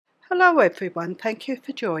Hello everyone, thank you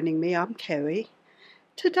for joining me. I'm Kerry.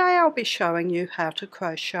 Today I'll be showing you how to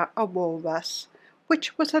crochet a walrus,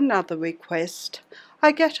 which was another request.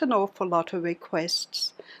 I get an awful lot of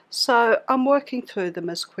requests, so I'm working through them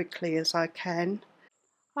as quickly as I can.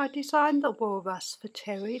 I designed the walrus for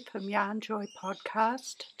Terry from Yarn Joy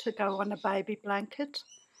podcast to go on a baby blanket.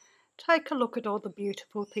 Take a look at all the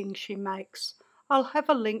beautiful things she makes. I'll have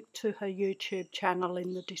a link to her YouTube channel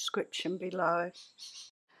in the description below.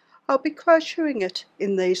 I'll be crocheting it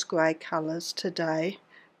in these grey colours today,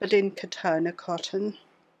 but in Catona cotton.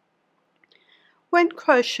 When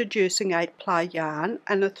crocheted using 8-ply yarn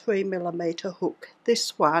and a 3mm hook,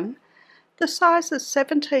 this one, the size is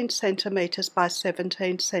 17cm by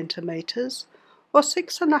 17cm or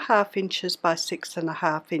 6.5 inches by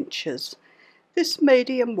 6.5 inches. This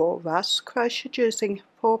medium walrus, crocheted using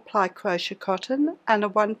 4-ply crochet cotton and a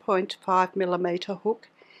 1.5mm hook,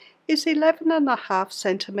 is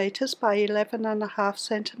 11.5cm by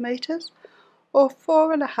 11.5cm or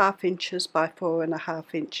 4.5 inches by 4.5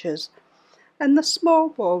 inches, and the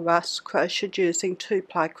small walrus crocheted using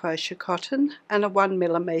 2-ply crochet cotton and a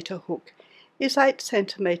 1mm hook is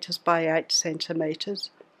 8cm by 8cm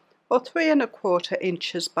or 3.25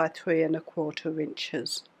 inches by 3.25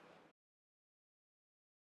 inches.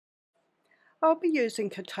 I'll be using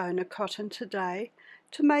Catona cotton today.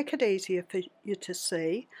 To make it easier for you to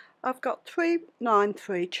see, I've got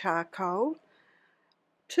 393 charcoal,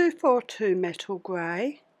 242 metal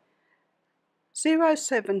grey,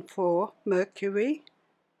 074 Mercury,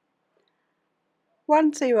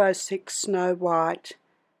 106 Snow White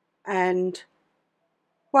and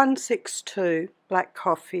 162 Black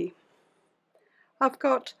Coffee. I've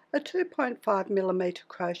got a 2.5mm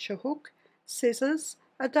crochet hook, scissors,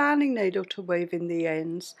 a darning needle to weave in the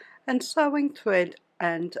ends, and sewing thread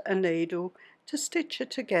and a needle to stitch it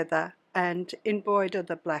together and embroider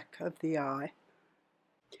the black of the eye.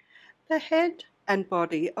 The head and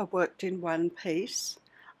body are worked in one piece.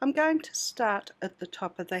 I'm going to start at the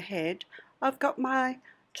top of the head. I've got my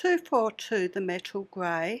 242, the metal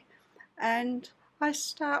grey, and I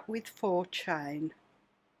start with 4 chain.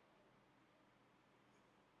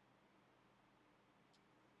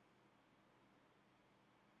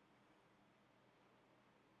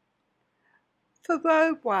 For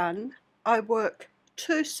row 1, I work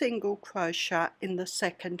 2 single crochet in the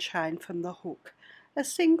second chain from the hook. A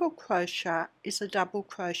single crochet is a double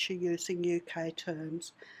crochet using UK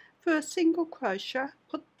terms. For a single crochet,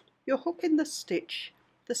 put your hook in the stitch,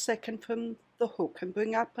 the second from the hook, and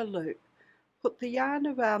bring up a loop. Put the yarn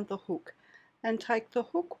around the hook and take the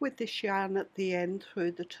hook with this yarn at the end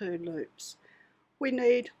through the 2 loops. We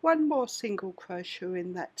need 1 more single crochet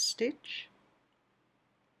in that stitch,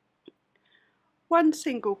 1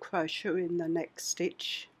 single crochet in the next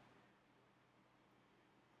stitch,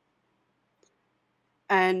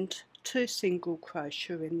 and 2 single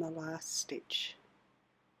crochet in the last stitch.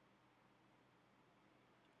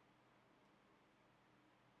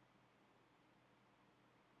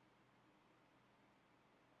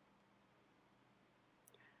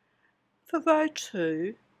 For row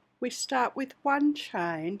 2, we start with 1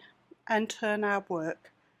 chain and turn our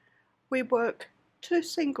work. We work 2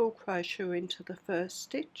 single crochet into the first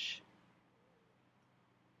stitch,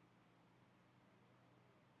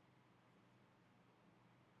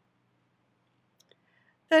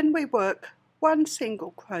 then we work 1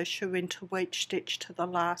 single crochet into each stitch to the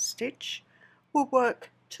last stitch. We'll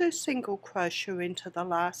work 2 single crochet into the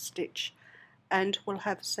last stitch and we'll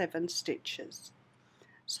have 7 stitches.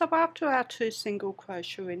 So after our 2 single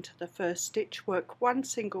crochet into the first stitch, work 1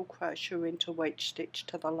 single crochet into each stitch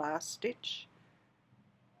to the last stitch,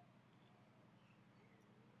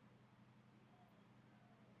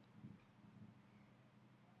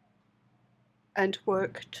 and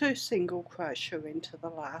work 2 single crochet into the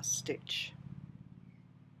last stitch.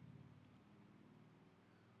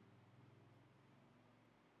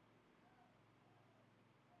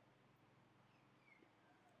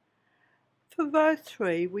 For row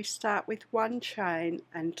 3, we start with 1 chain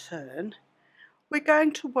and turn. We're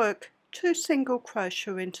going to work 2 single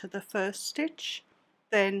crochet into the first stitch,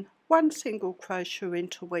 then 1 single crochet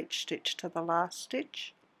into each stitch to the last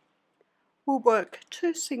stitch. We'll work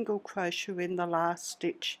 2 single crochet in the last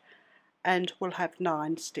stitch and we'll have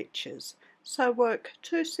 9 stitches. So work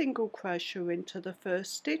 2 single crochet into the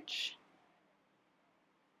first stitch,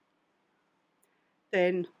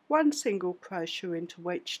 then 1 single crochet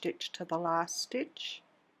into each stitch to the last stitch,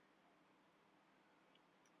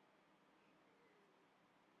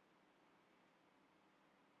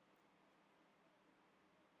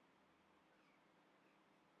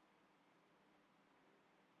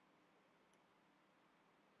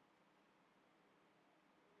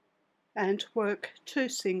 and work 2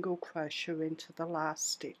 single crochet into the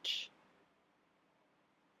last stitch.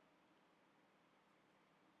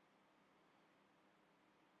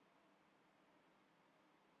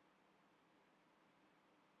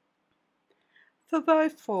 For row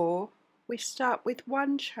 4, we start with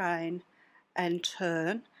 1 chain and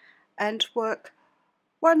turn and work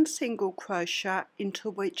 1 single crochet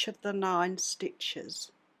into each of the 9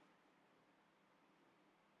 stitches.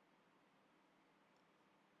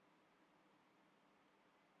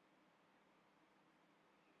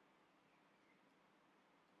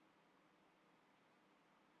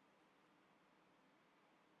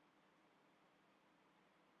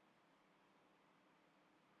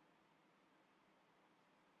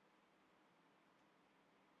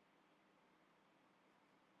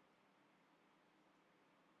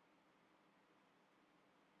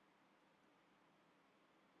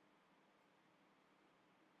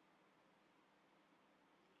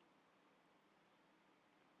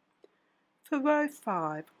 For row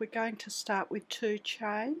 5, we're going to start with 2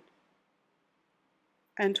 chain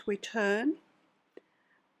and we turn.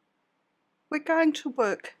 We're going to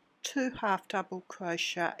work 2 half double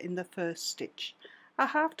crochet in the first stitch. A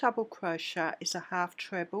half double crochet is a half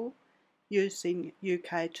treble using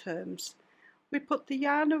UK terms. We put the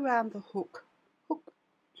yarn around the hook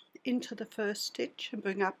into the first stitch and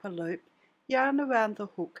bring up a loop, yarn around the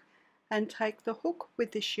hook and take the hook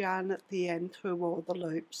with this yarn at the end through all the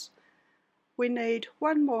loops. We need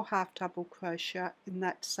 1 more half double crochet in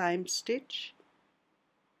that same stitch.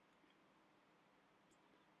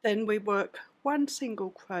 Then we work 1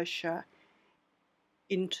 single crochet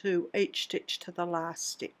into each stitch to the last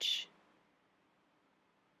stitch.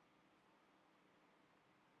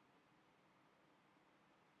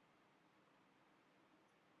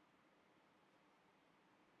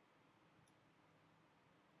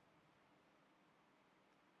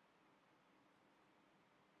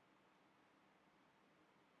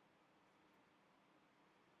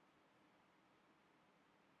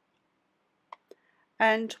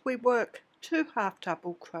 And we work 2 half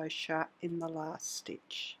double crochet in the last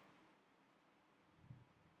stitch.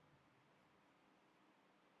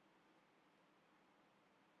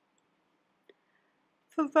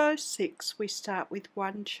 For row 6, we start with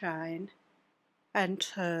 1 chain and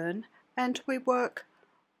turn and we work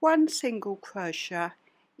 1 single crochet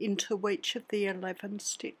into each of the 11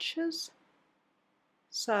 stitches,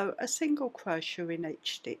 so a single crochet in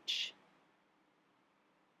each stitch.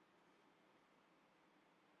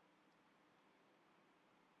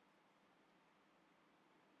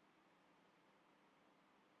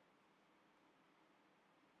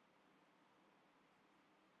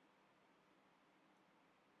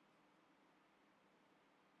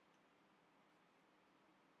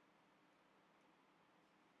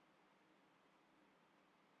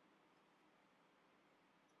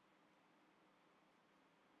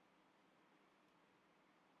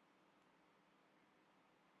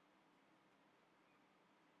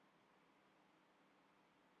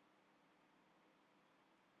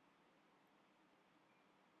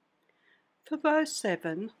 For row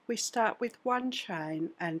 7, we start with 1 chain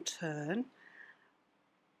and turn.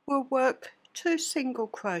 We'll work 2 single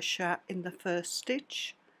crochet in the first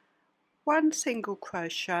stitch, 1 single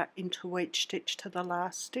crochet into each stitch to the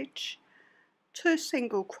last stitch, 2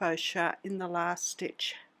 single crochet in the last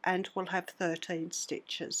stitch, and we'll have 13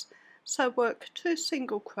 stitches. So work 2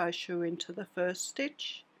 single crochet into the first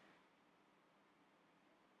stitch,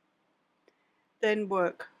 then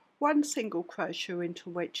work 1 single crochet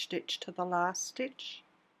into each stitch to the last stitch,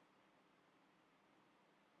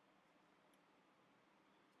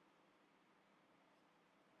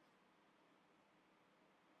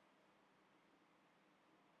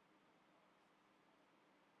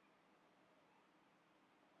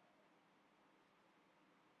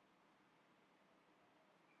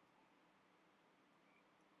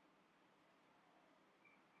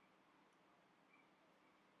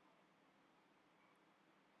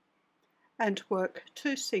 and work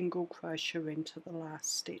 2 single crochet into the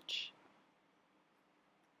last stitch.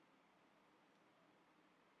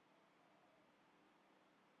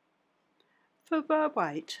 For row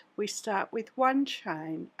 8, we start with 1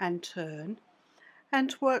 chain and turn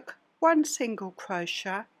and work 1 single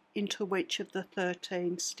crochet into each of the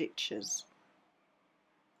 13 stitches.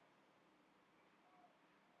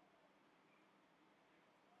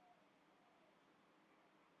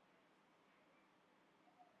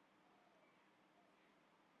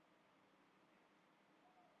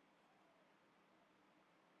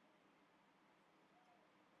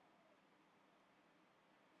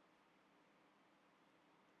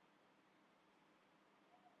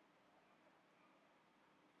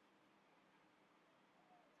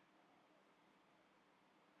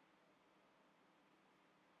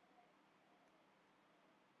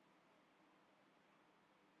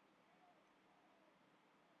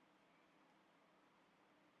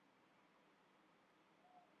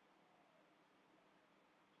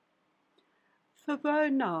 For row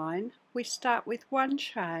 9, we start with 1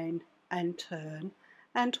 chain and turn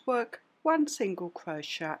and work 1 single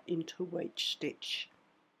crochet into each stitch.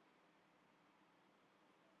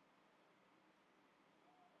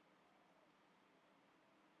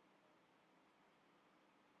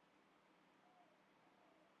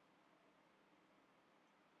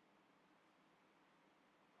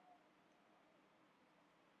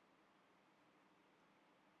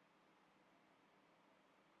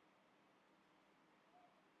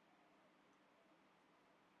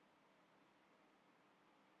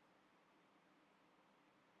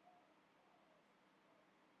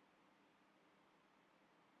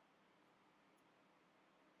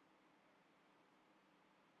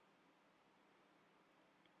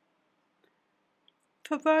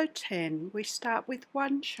 For row 10, we start with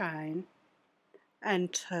 1 chain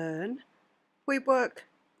and turn. We work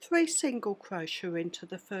 3 single crochet into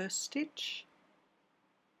the first stitch,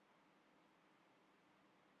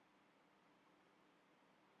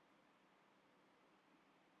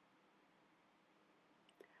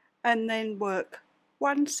 and then work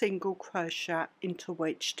 1 single crochet into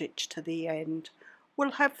each stitch to the end.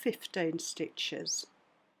 We'll have 15 stitches.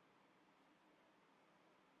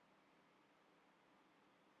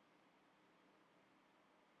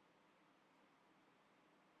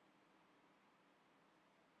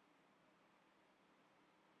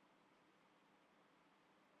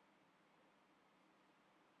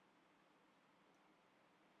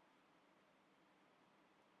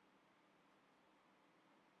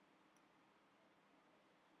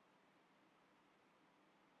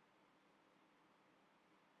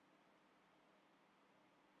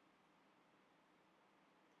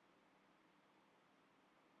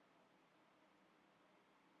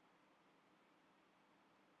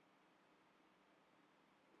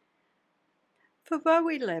 For row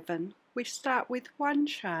 11, we start with 1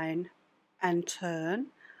 chain and turn.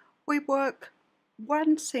 We work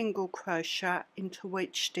 1 single crochet into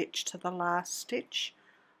each stitch to the last stitch.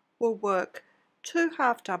 We'll work 2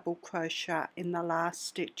 half double crochet in the last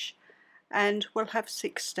stitch and we'll have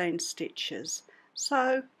 16 stitches.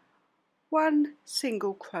 So 1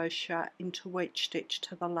 single crochet into each stitch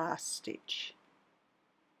to the last stitch.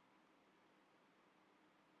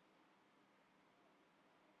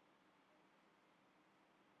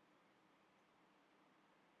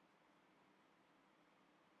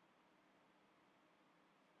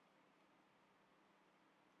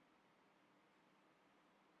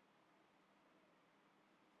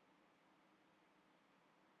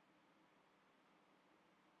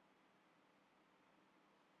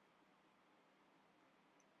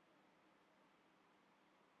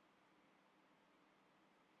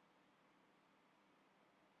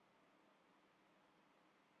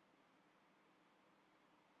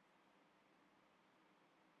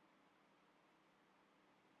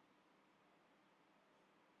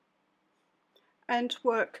 And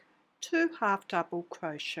work 2 half double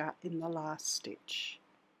crochet in the last stitch.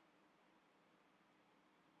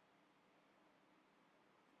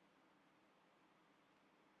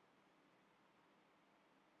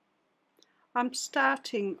 I'm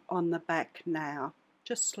starting on the back now,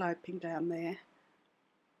 just sloping down there.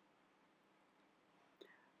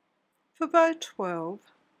 For row 12,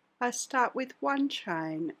 I start with 1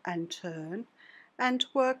 chain and turn and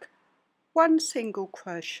work 1 single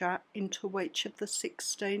crochet into each of the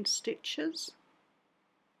 16 stitches.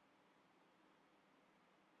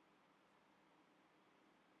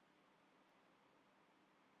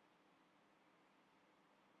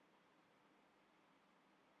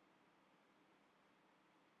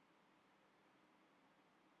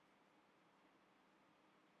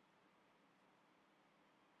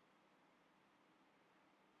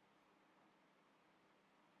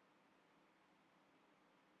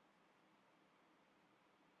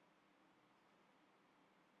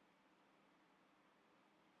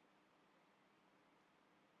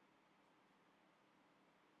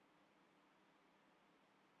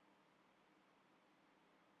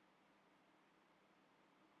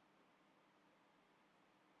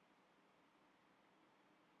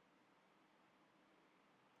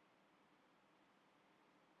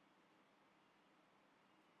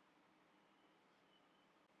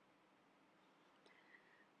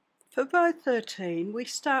 For row 13, we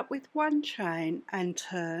start with 1 chain and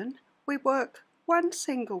turn. We work 1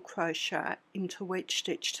 single crochet into each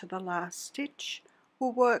stitch to the last stitch.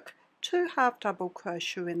 We'll work 2 half double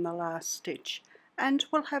crochet in the last stitch and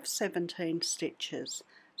we'll have 17 stitches.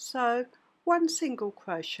 So 1 single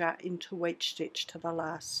crochet into each stitch to the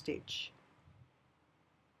last stitch.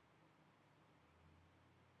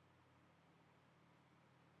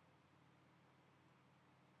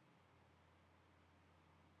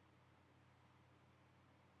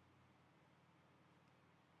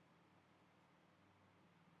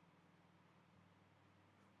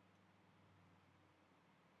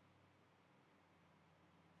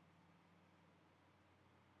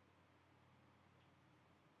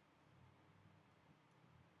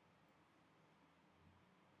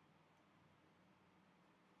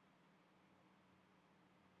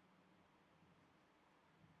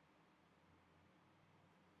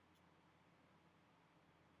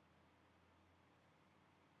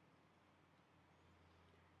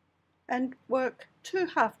 and work 2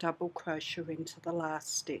 half double crochet into the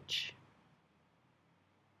last stitch.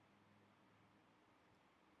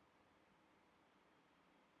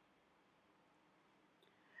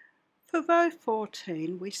 For row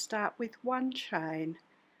 14 we start with 1 chain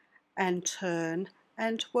and turn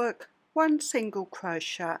and work 1 single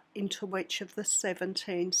crochet into each of the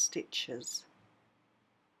 17 stitches.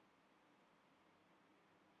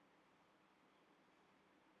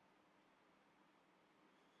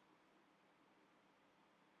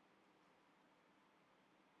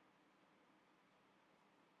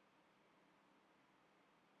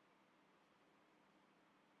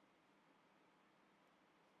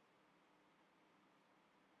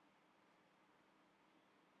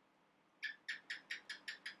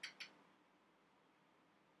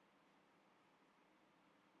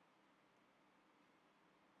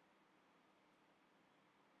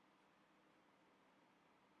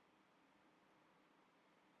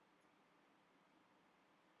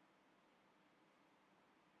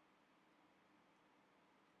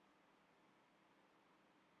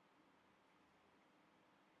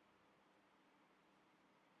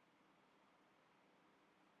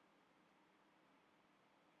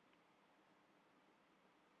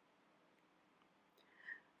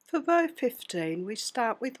 For row 15 we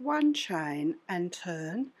start with 1 chain and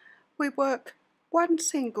turn. We work 1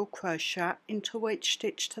 single crochet into each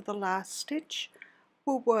stitch to the last stitch.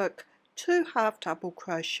 We'll work 2 half double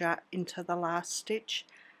crochet into the last stitch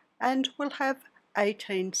and we'll have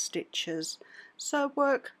 18 stitches. So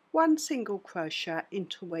work 1 single crochet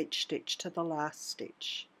into each stitch to the last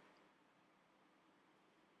stitch.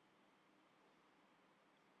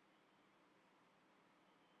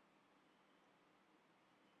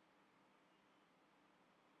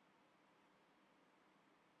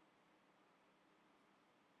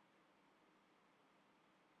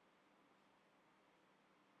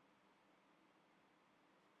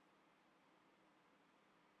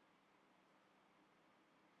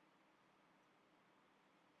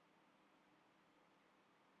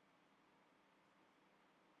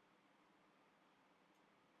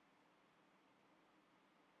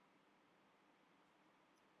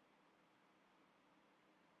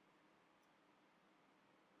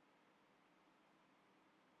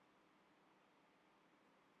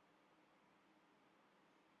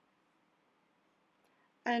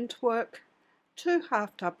 And work 2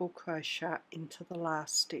 half double crochet into the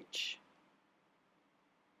last stitch.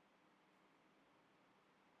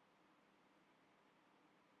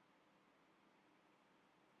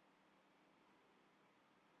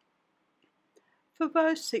 For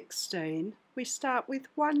row 16 we start with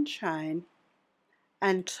 1 chain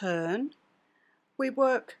and turn. We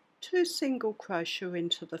work 2 single crochet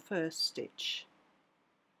into the first stitch.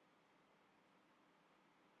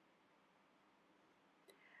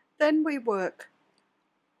 Then we work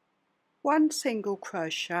 1 single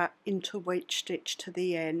crochet into each stitch to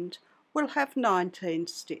the end. We'll have 19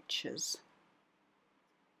 stitches.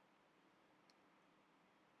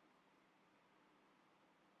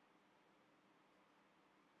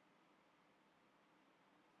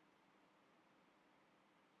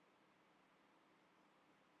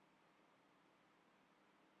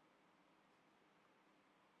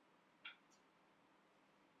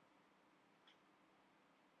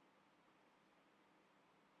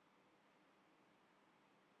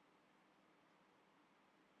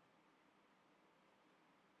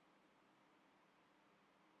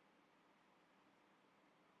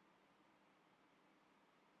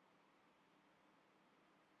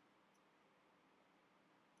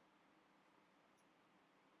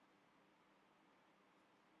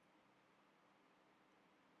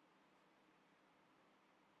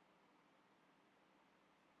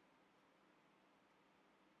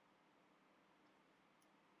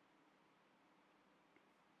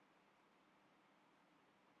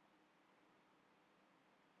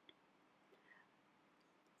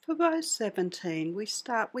 For row 17 we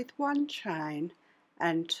start with 1 chain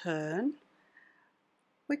and turn.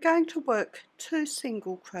 We're going to work 2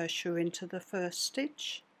 single crochet into the first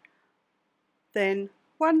stitch, then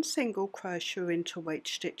 1 single crochet into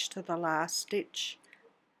each stitch to the last stitch,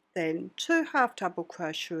 then 2 half double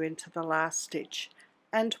crochet into the last stitch,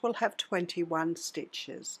 and we'll have 21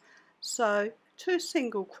 stitches. So 2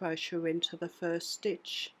 single crochet into the first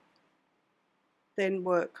stitch, then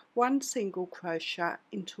work 1 single crochet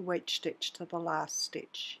into each stitch to the last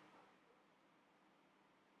stitch.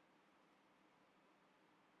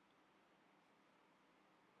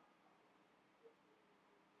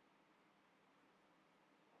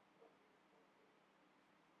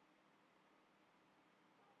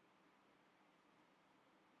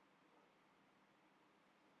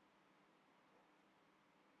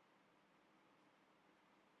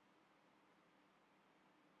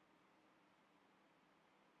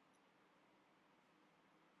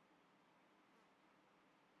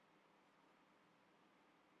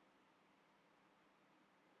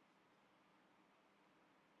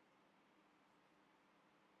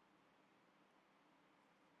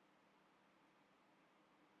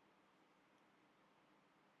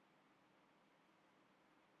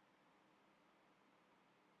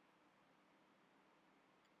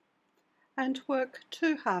 and work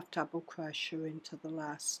 2 half double crochet into the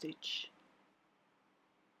last stitch.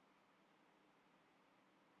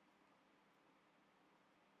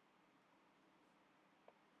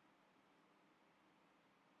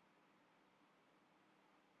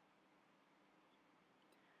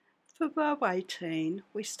 For row 18,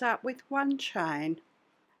 we start with 1 chain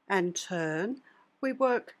and turn. We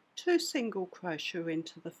work 2 single crochet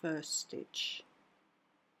into the first stitch.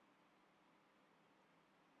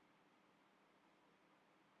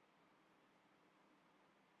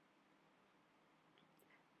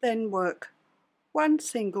 Then work 1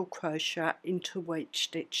 single crochet into each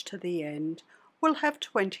stitch to the end. We'll have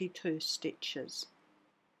 22 stitches.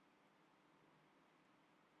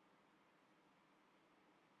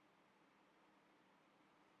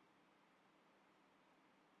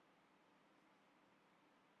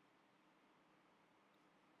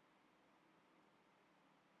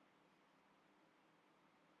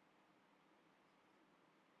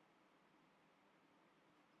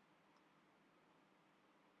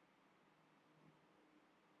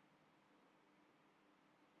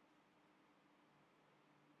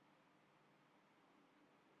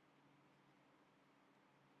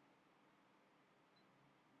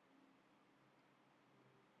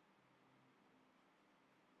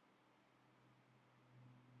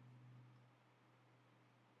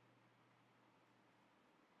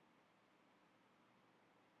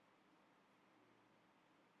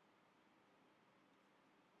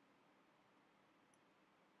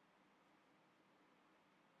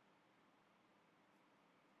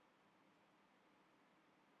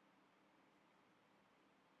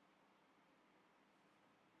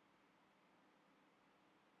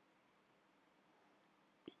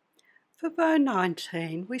 For row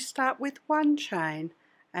 19, we start with 1 chain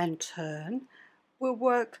and turn. We'll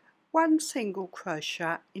work 1 single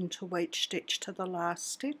crochet into each stitch to the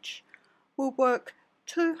last stitch. We'll work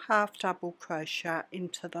 2 half double crochet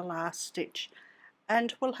into the last stitch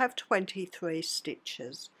and we'll have 23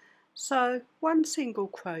 stitches. So 1 single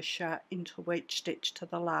crochet into each stitch to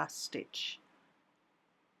the last stitch.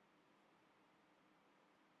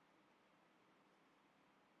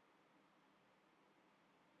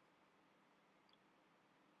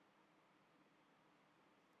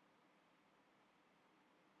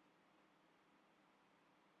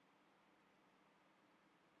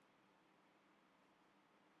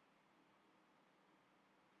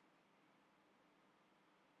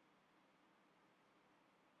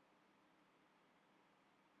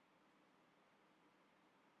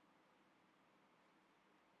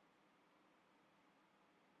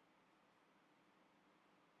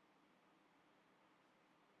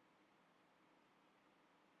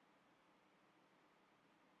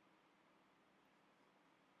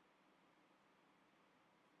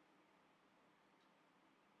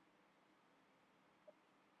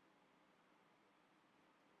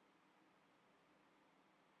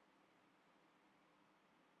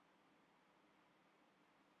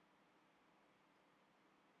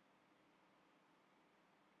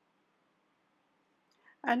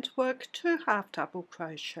 And work 2 half double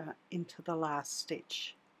crochet into the last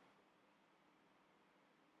stitch.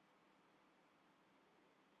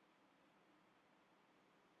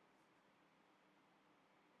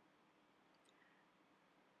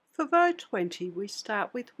 For row 20, we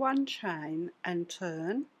start with 1 chain and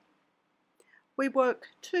turn. We work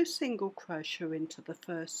 2 single crochet into the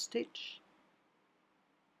first stitch,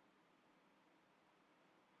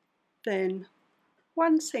 then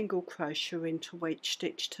 1 single crochet into each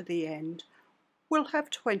stitch to the end. We'll have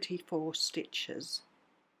 24 stitches.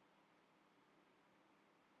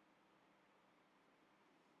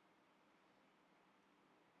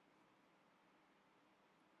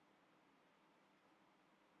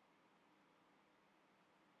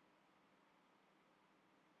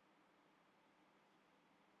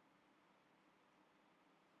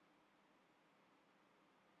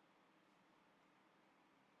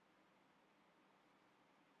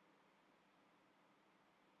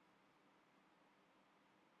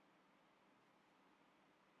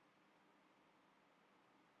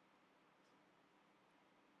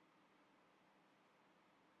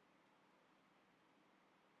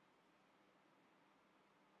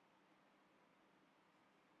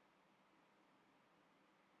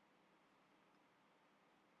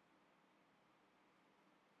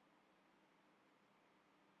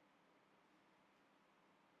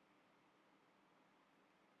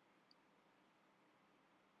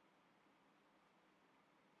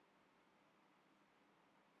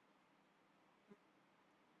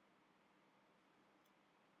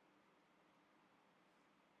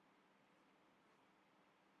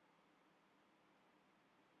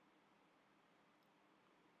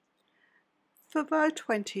 For row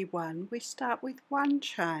 21 we start with one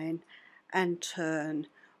chain and turn.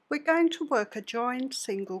 We're going to work a joined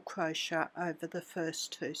single crochet over the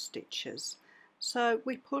first 2 stitches. So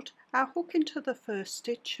we put our hook into the first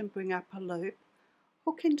stitch and bring up a loop,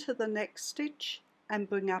 hook into the next stitch and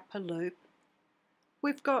bring up a loop.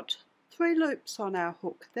 We've got 3 loops on our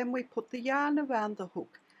hook, then we put the yarn around the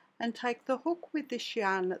hook and take the hook with this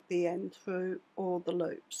yarn at the end through all the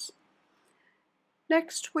loops.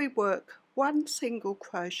 Next we work one single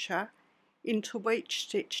crochet into each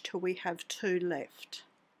stitch till we have 2 left.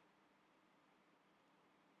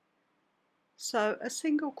 So a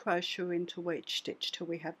single crochet into each stitch till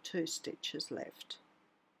we have 2 stitches left.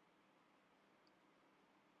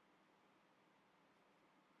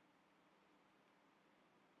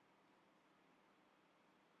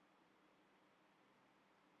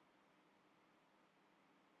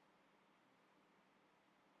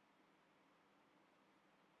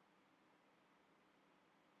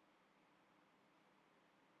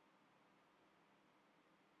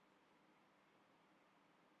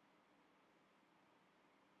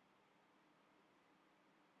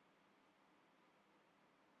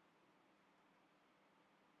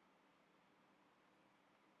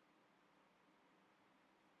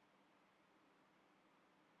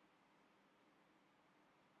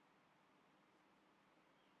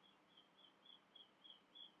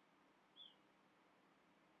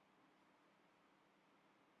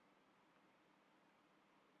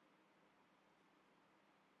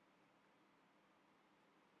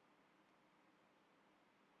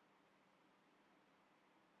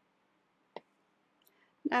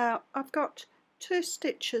 Now I've got 2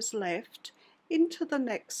 stitches left. Into the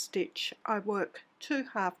next stitch I work 2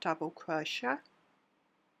 half double crochet,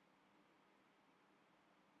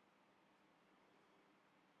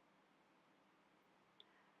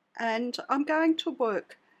 and I'm going to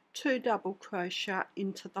work 2 double crochet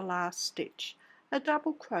into the last stitch. A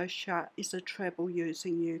double crochet is a treble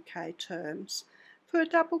using UK terms. For a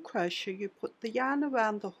double crochet you put the yarn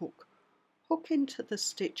around the hook, hook into the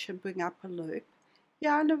stitch and bring up a loop,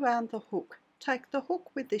 yarn around the hook, take the hook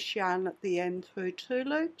with this yarn at the end through 2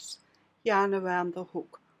 loops, yarn around the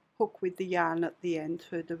hook, hook with the yarn at the end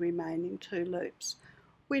through the remaining 2 loops.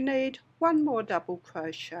 We need 1 more double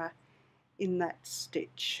crochet in that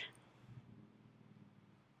stitch.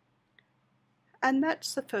 And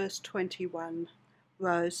that's the first 21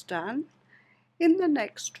 rows done. In the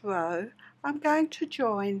next row I'm going to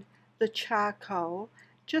join the charcoal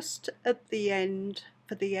just at the end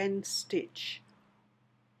for the end stitch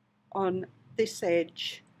on this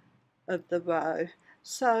edge of the row.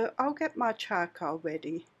 So I'll get my charcoal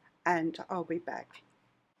ready and I'll be back.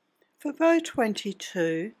 For row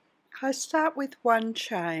 22 I start with 1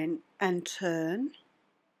 chain and turn.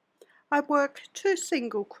 I work 2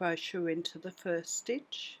 single crochet into the first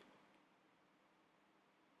stitch,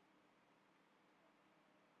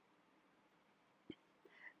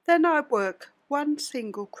 then I work 1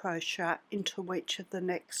 single crochet into each of the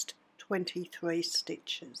next 23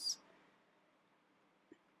 stitches.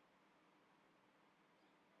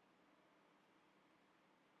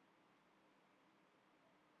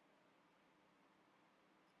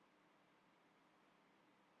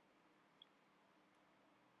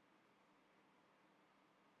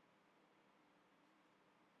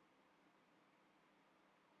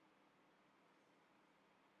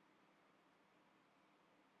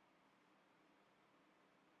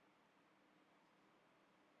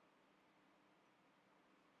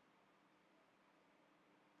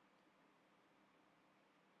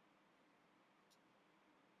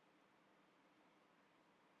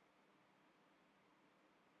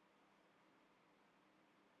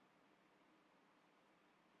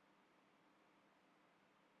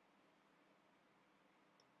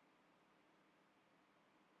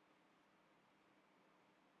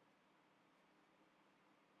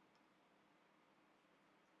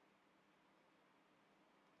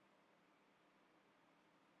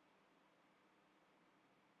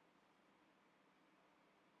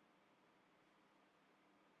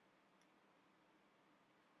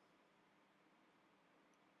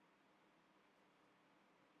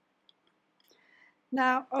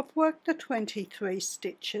 Now I've worked the 23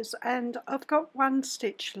 stitches and I've got 1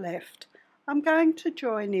 stitch left. I'm going to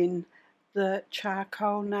join in the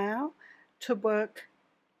charcoal now to work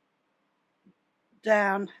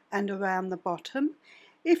down and around the bottom.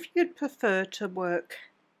 If you'd prefer to work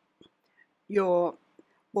your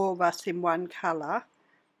walrus in one colour,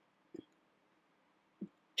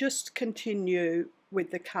 just continue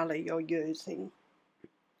with the colour you're using.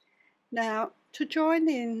 Now to join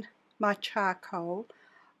in my charcoal,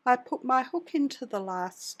 I put my hook into the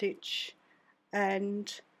last stitch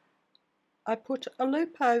and I put a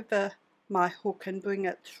loop over my hook and bring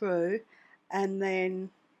it through, and then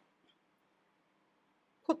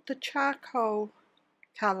put the charcoal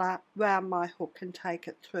colour round my hook and take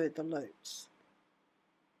it through the loops.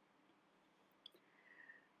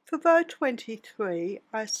 For row 23,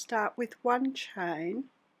 I start with one chain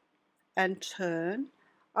and turn.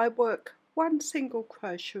 I work one single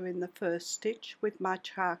crochet in the first stitch with my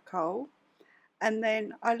charcoal, and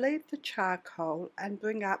then I leave the charcoal and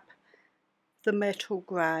bring up the metal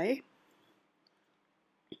grey,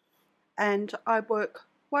 and I work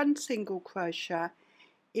one single crochet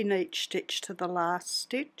in each stitch to the last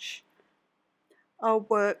stitch. I'll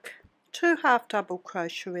work 2 half double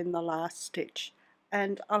crochet in the last stitch,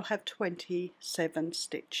 and I'll have 27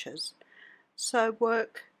 stitches. So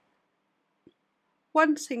work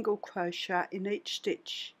one single crochet in each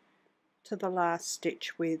stitch to the last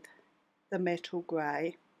stitch with the metal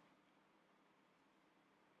grey.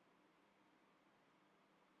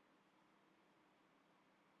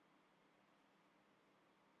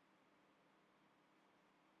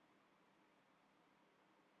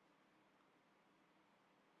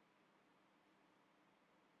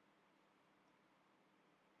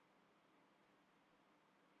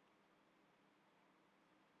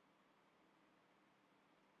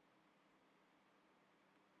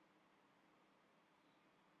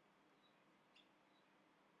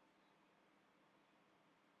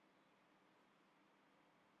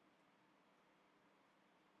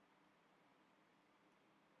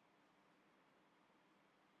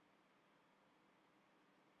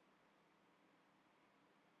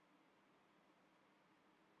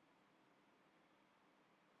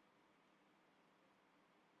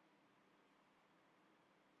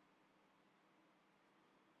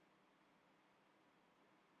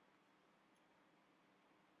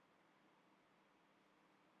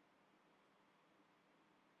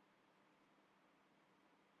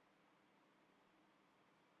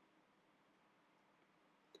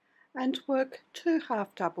 And work 2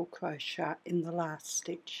 half double crochet in the last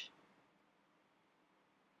stitch.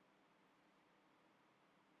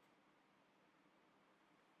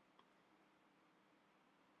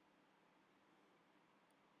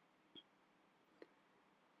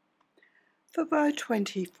 For row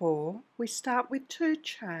 24, we start with 2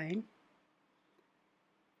 chain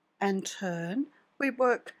and turn. We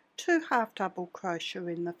work 2 half double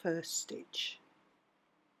crochet in the first stitch.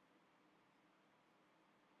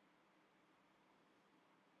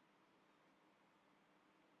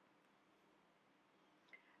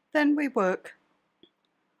 Then we work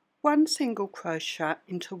one single crochet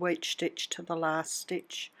into each stitch to the last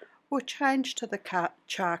stitch. We'll change to the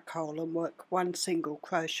charcoal and work one single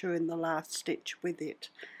crochet in the last stitch with it,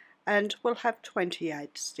 and we'll have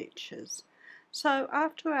 28 stitches. So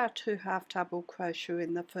after our 2 half double crochet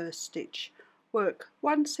in the first stitch, work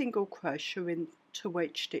one single crochet into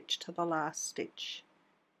each stitch to the last stitch.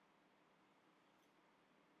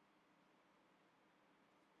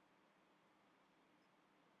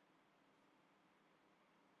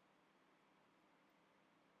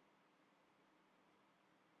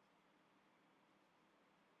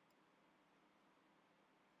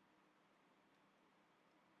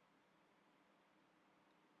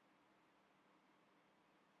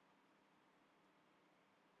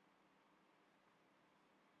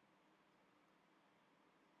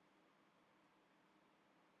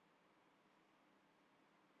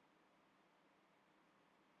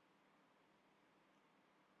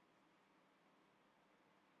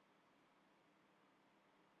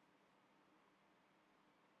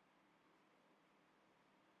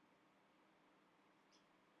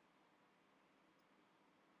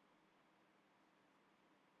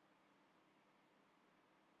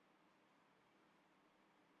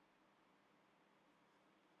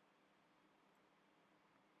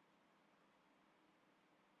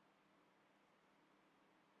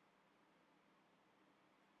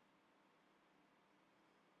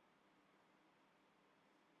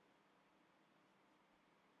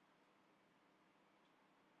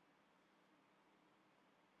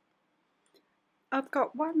 I've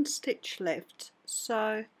got one stitch left,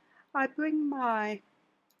 so I bring my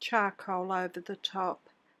charcoal over the top,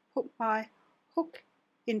 put my hook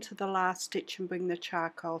into the last stitch and bring the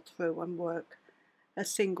charcoal through and work a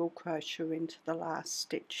single crochet into the last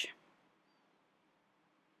stitch.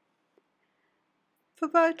 For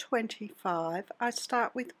row 25, I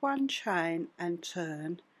start with one chain and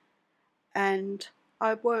turn, and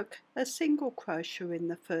I work a single crochet in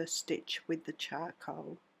the first stitch with the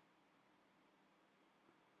charcoal.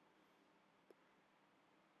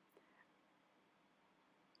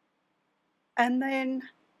 And then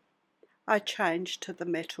I change to the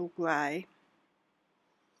metal grey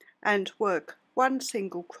and work one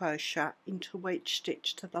single crochet into each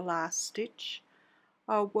stitch to the last stitch.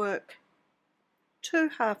 I'll work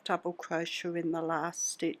 2 half double crochet in the last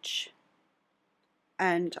stitch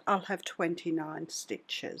and I'll have 29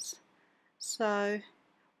 stitches. So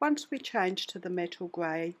once we change to the metal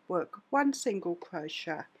grey, work one single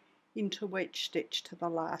crochet into each stitch to the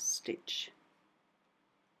last stitch.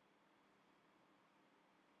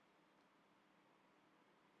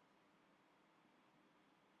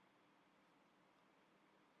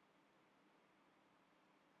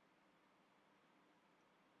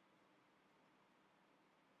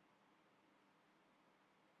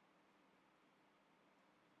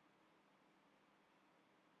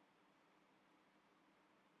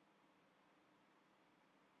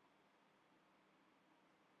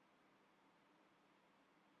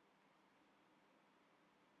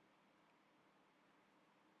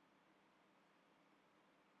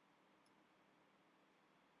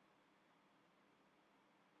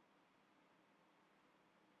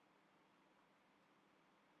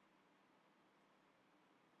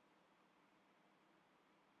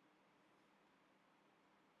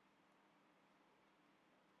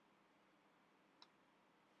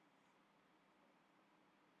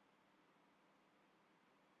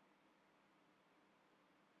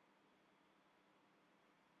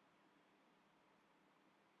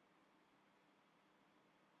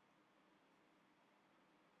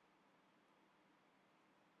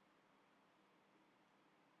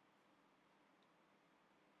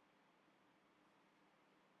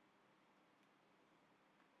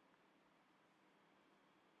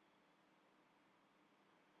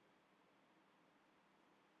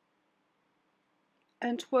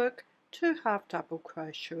 And work 2 half double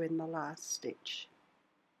crochet in the last stitch.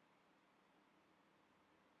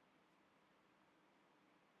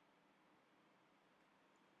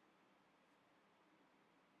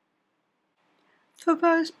 For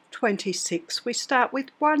row 26 we start with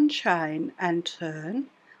 1 chain and turn.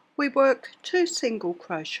 We work 2 single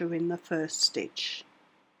crochet in the first stitch.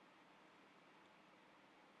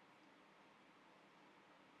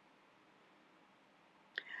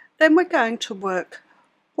 Then we're going to work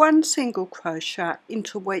 1 single crochet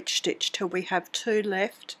into each stitch till we have 2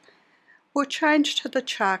 left. We'll change to the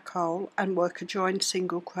charcoal and work a joined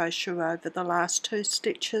single crochet over the last 2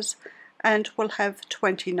 stitches and we'll have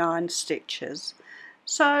 29 stitches.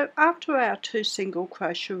 So after our 2 single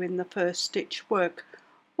crochet in the first stitch, work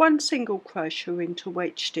 1 single crochet into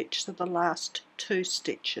each stitch to the last 2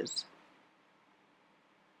 stitches.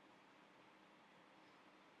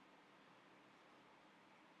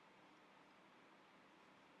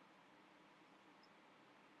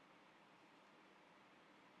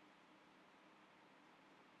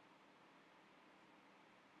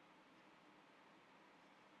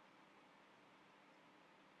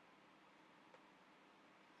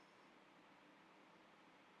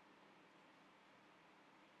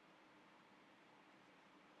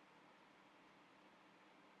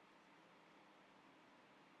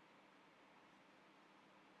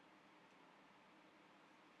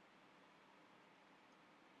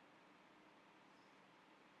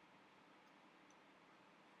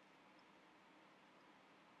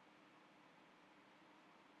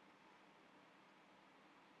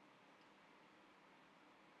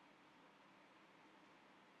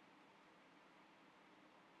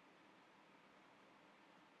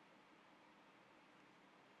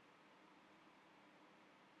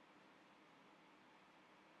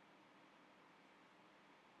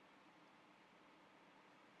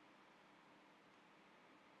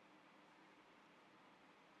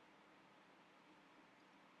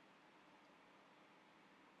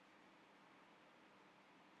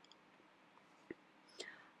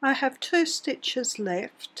 I have 2 stitches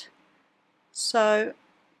left, so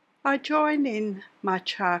I join in my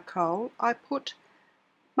charcoal. I put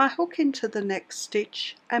my hook into the next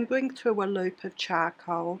stitch and bring through a loop of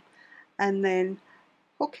charcoal and then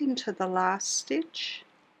hook into the last stitch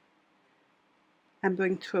and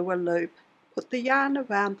bring through a loop. Put the yarn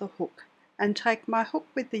around the hook and take my hook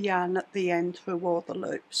with the yarn at the end through all the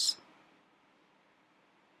loops.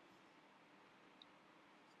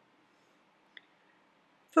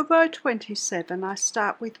 For row 27 I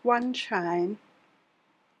start with 1 chain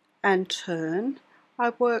and turn.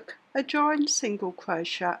 I work a joined single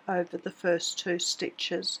crochet over the first 2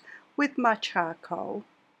 stitches with my charcoal.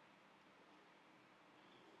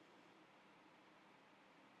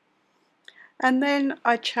 And then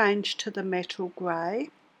I change to the metal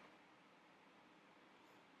grey.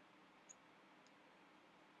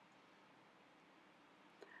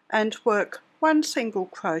 And work 1 single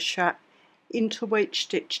crochet into each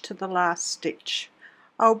stitch to the last stitch.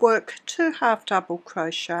 I'll work 2 half double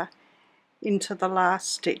crochet into the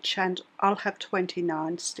last stitch and I'll have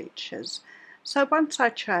 29 stitches. So once I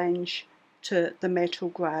change to the metal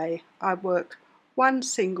grey, I work 1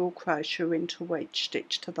 single crochet into each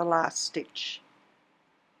stitch to the last stitch.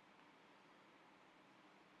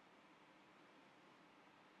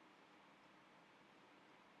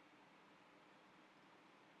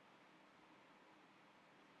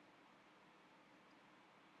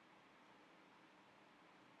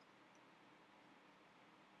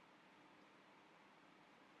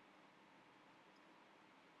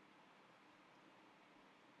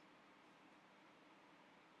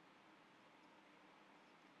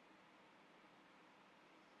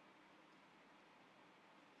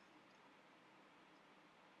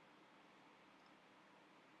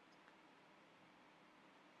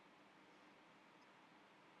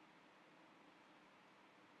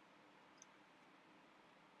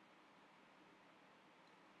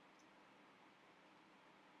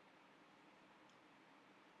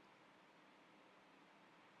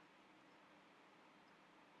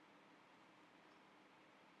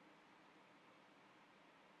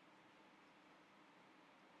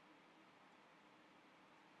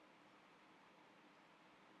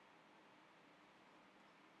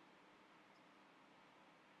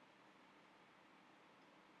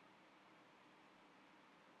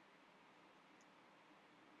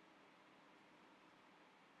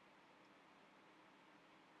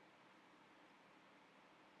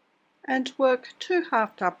 And work 2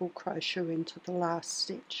 half double crochet into the last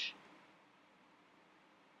stitch.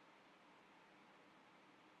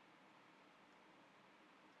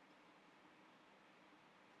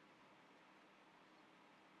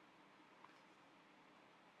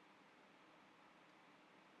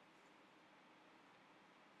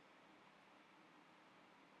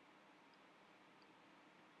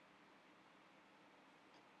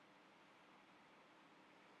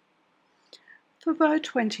 For row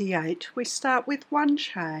 28, we start with 1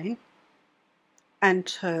 chain and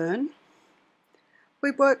turn. We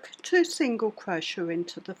work 2 single crochet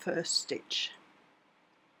into the first stitch.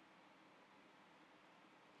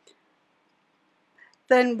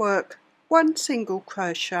 Then work 1 single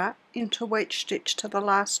crochet into each stitch to the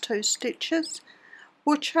last 2 stitches.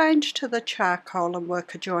 We'll change to the charcoal and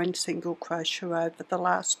work a joined single crochet over the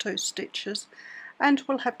last 2 stitches, and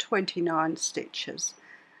we'll have 29 stitches.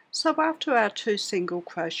 So after our 2 single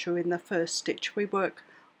crochet in the first stitch, we work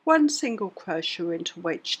 1 single crochet into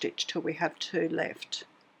each stitch till we have 2 left.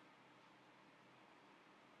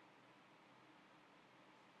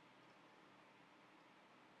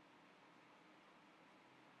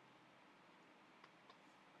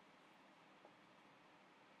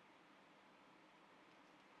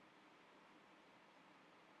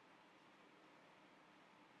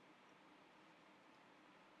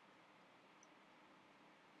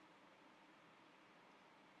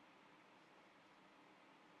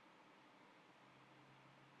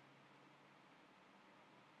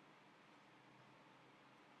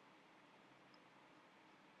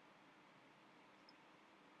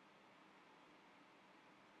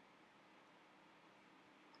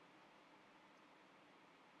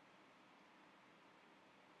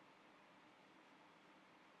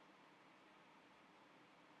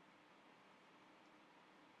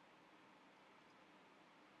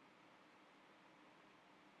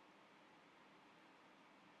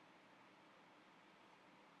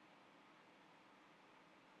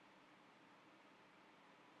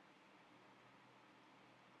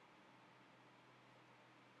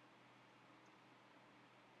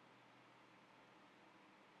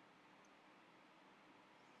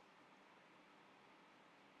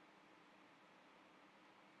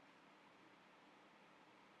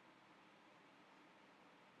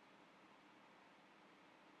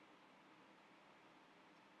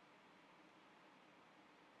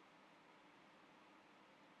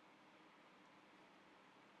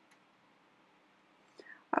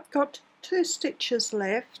 I've got 2 stitches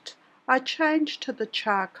left. I change to the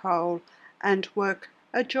charcoal and work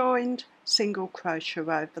a joined single crochet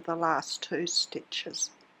over the last 2 stitches.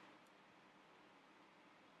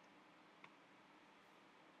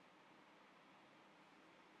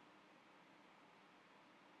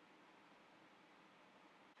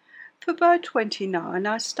 For row 29,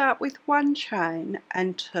 I start with 1 chain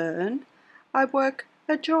and turn. I work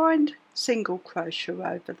a joined single crochet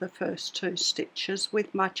over the first 2 stitches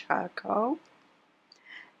with my charcoal.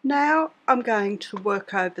 Now I'm going to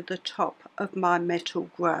work over the top of my metal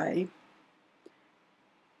grey,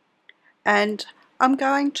 and I'm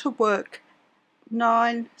going to work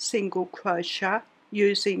 9 single crochet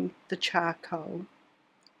using the charcoal.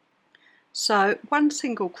 So 1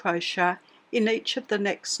 single crochet in each of the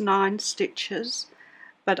next 9 stitches,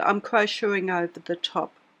 but I'm crocheting over the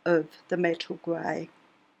top of the metal grey.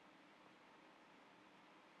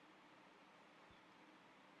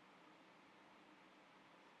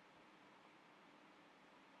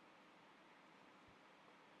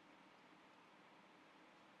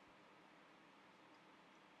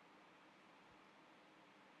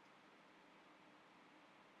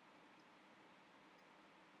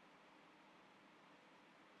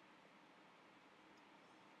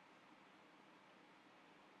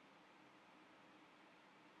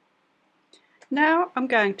 Now I'm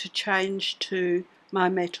going to change to my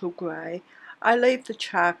metal grey. I leave the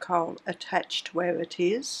charcoal attached where it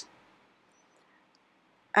is,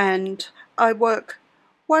 and I work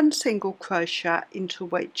 1 single crochet into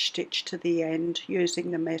each stitch to the end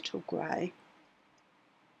using the metal grey.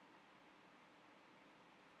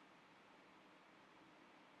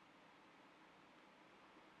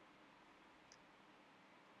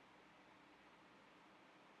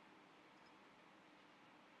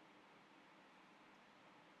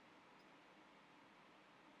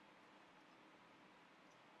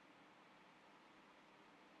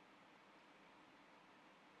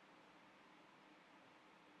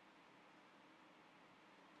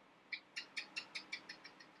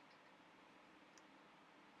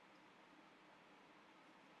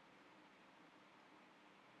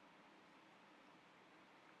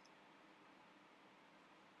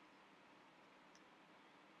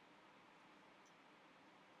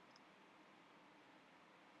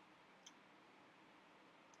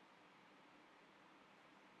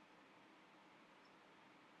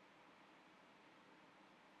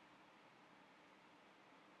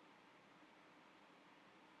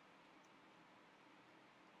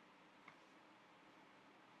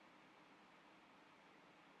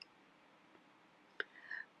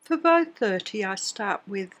 For row 30 I start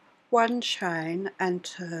with 1 chain and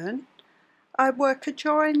turn. I work a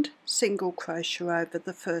joined single crochet over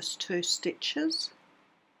the first 2 stitches,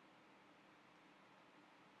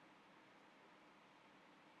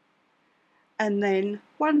 and then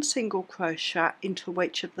 1 single crochet into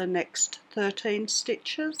each of the next 13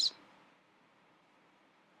 stitches,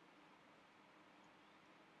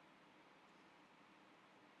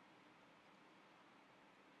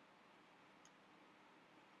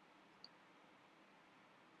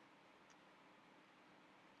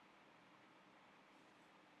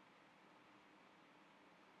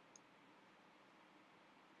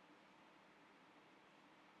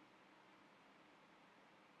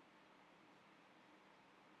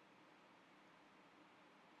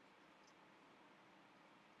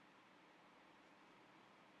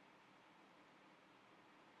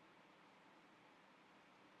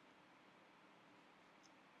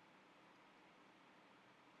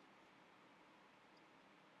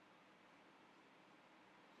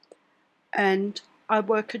 and I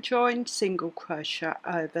work a joined single crochet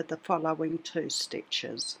over the following 2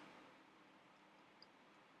 stitches.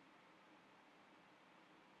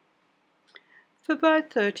 For row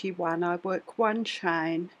 31 I work 1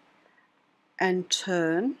 chain and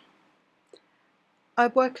turn. I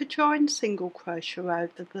work a joined single crochet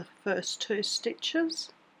over the first 2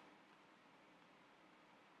 stitches,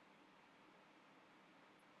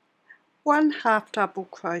 1 half double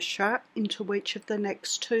crochet into each of the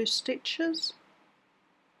next 2 stitches,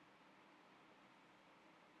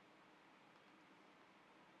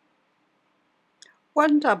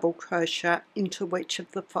 one double crochet into each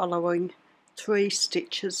of the following 3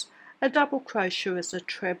 stitches. A double crochet is a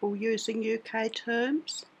treble using UK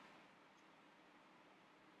terms.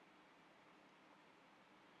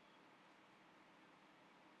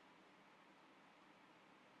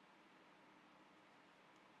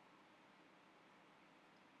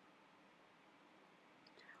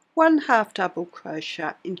 One half double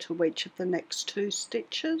crochet into each of the next 2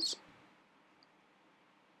 stitches,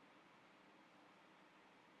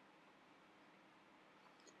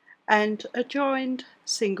 and a joined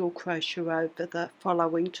single crochet over the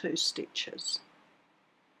following 2 stitches.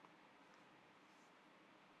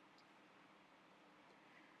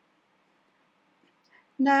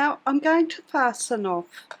 Now I'm going to fasten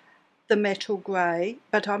off the metal grey,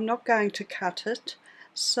 but I'm not going to cut it,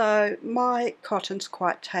 so my cotton's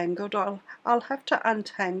quite tangled. I'll have to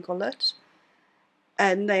untangle it,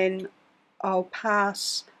 and then I'll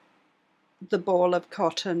pass the ball of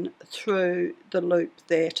cotton through the loop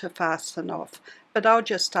there to fasten off, but I'll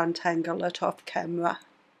just untangle it off camera.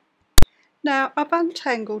 Now I've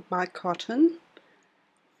untangled my cotton.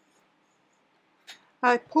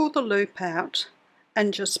 I pull the loop out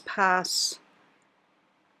and just pass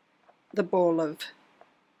the ball of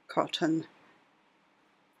cotton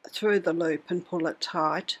through the loop and pull it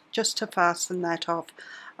tight just to fasten that off.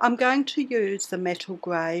 I'm going to use the metal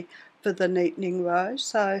grey for the neatening row,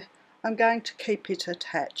 so I'm going to keep it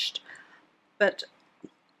attached, but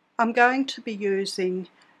I'm going to be using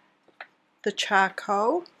the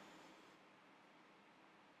charcoal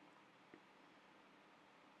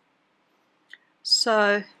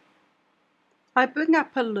so I bring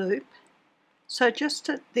up a loop, so just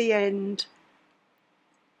at the end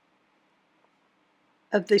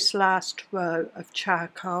of this last row of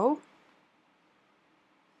charcoal,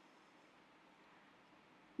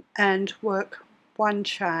 and work one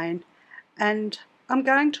chain, and I'm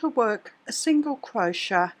going to work a single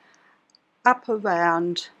crochet up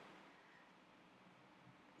around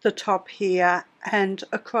the top here and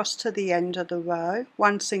across to the end of the row,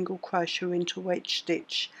 one single crochet into each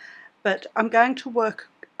stitch, but I'm going to work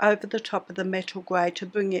over the top of the metal grey to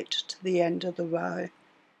bring it to the end of the row.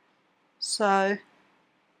 So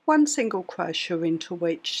one single crochet into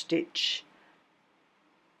each stitch.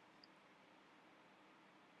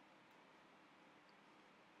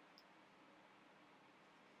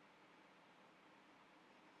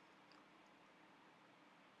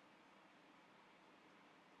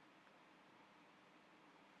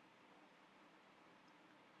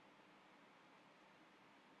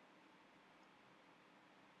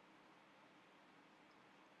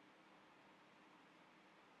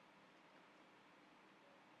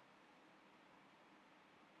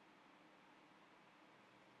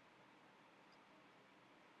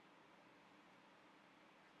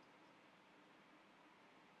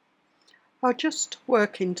 I'll just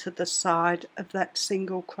work into the side of that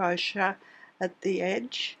single crochet at the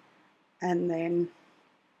edge, and then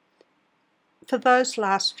for those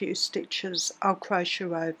last few stitches I'll crochet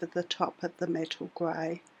over the top of the metal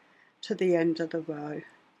grey to the end of the row.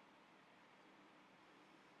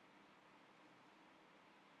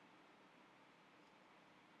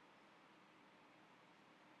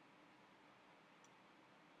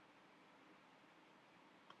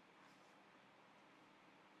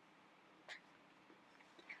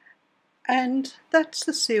 And that's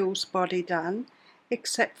the seal's body done,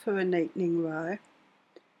 except for a neatening row.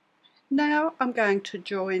 Now I'm going to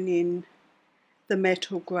join in the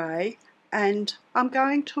metal grey, and I'm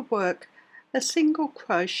going to work a single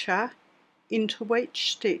crochet into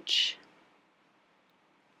each stitch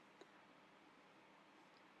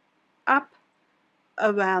up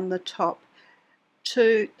around the top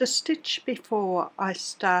to the stitch before I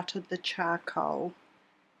started the charcoal.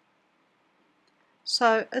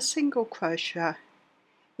 So a single crochet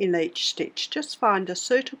in each stitch. Just find a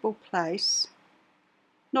suitable place,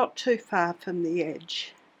 not too far from the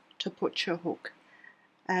edge, to put your hook,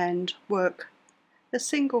 and work a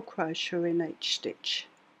single crochet in each stitch.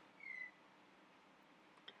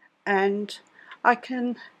 And I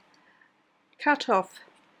can cut off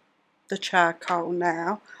the charcoal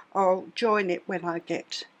now. I'll join it when I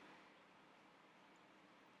get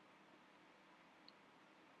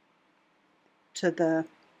to the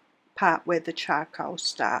part where the charcoal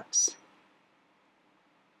starts.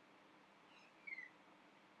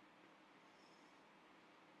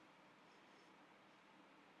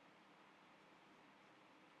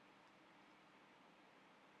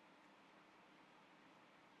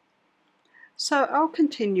 So I'll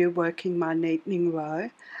continue working my neatening row,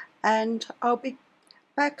 and I'll be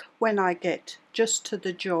back when I get just to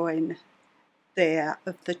the join there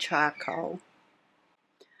of the charcoal.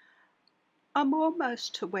 I'm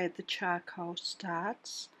almost to where the charcoal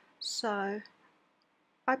starts, so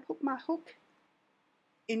I put my hook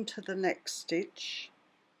into the next stitch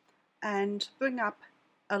and bring up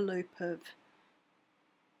a loop of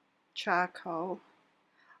charcoal.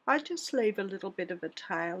 I just leave a little bit of a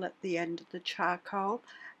tail at the end of the charcoal,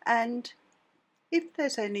 and if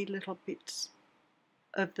there's any little bits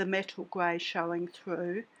of the metal grey showing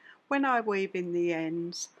through, when I weave in the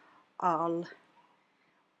ends I'll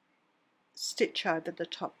stitch over the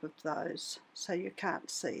top of those so you can't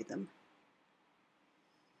see them.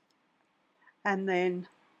 And then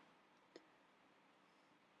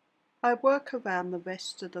I work around the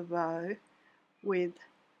rest of the row with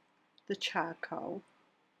the charcoal.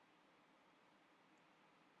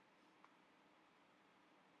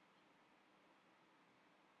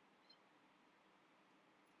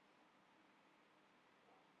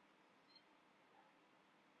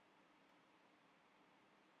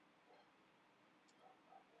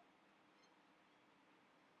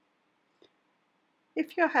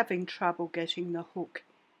 If you're having trouble getting the hook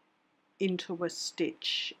into a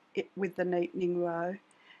stitch with the neatening row,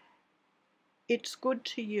 it's good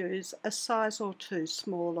to use a size or two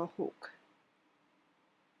smaller hook.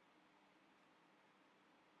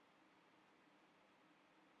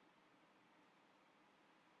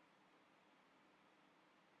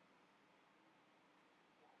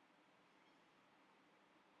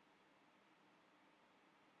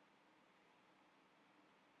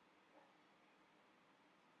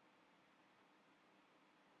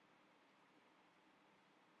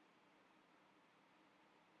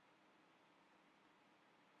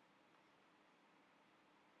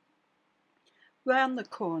 Round the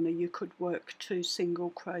corner you could work 2 single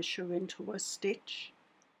crochet into a stitch.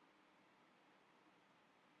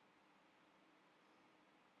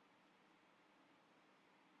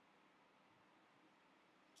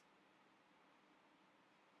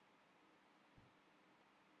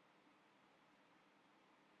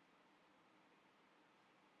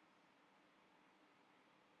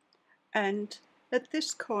 And at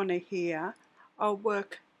this corner here I'll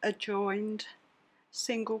work a joined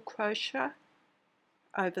single crochet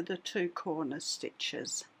over the 2 corner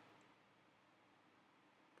stitches,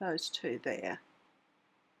 those 2 there.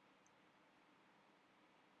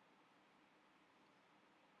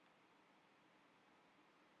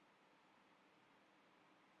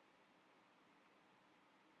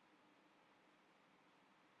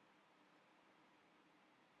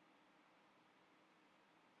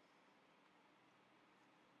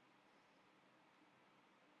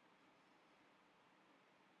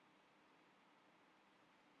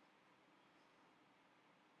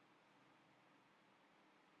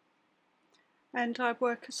 And I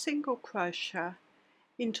work a single crochet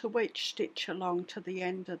into each stitch along to the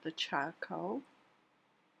end of the charcoal.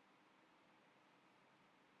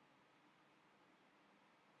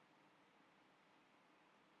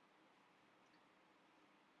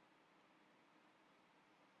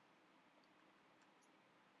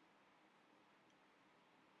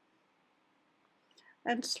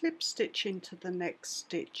 And slip stitch into the next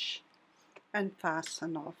stitch and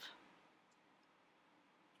fasten off.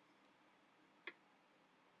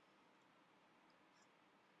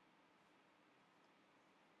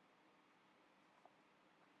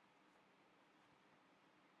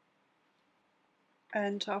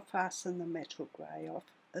 And I'll fasten the metal grey off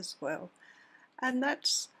as well. And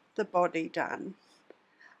that's the body done.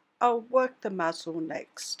 I'll work the muzzle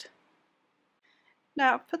next.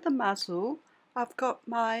 Now for the muzzle, I've got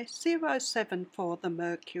my 0.7 for the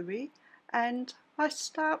Mercury, and I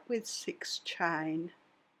start with 6 chain.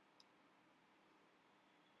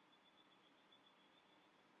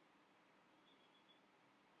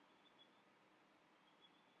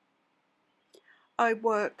 I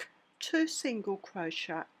work 2 single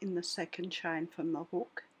crochet in the second chain from the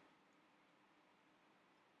hook.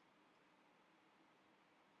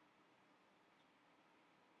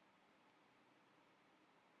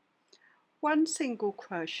 One single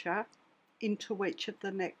crochet into each of the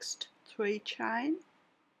next 3 chain.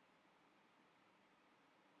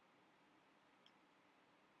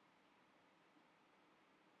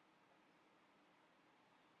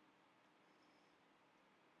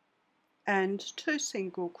 And 2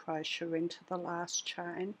 single crochet into the last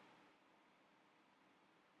chain.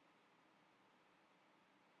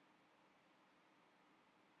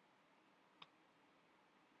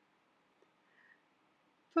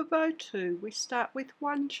 For row 2 we start with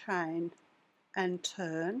 1 chain and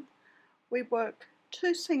turn. We work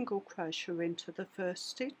 2 single crochet into the first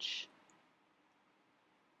stitch,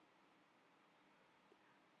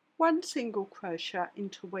 1 single crochet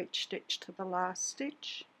into each stitch to the last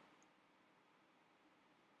stitch,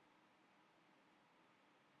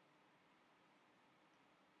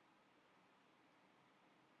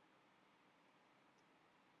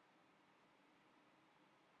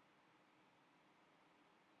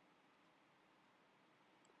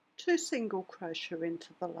 two single crochet into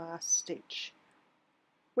the last stitch.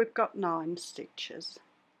 We've got 9 stitches.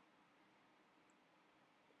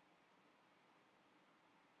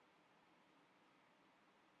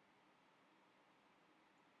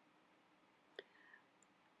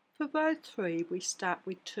 For row 3 we start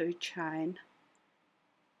with 2 chain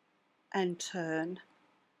and turn.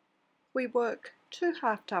 We work 2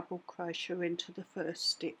 half double crochet into the first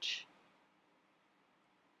stitch,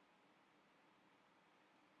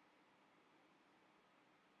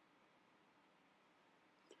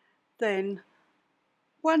 then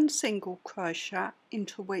 1 single crochet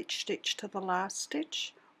into each stitch to the last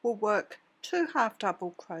stitch. We'll work 2 half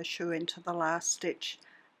double crochet into the last stitch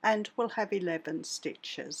and we'll have 11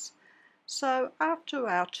 stitches. So after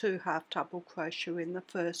our 2 half double crochet in the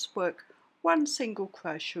first, work 1 single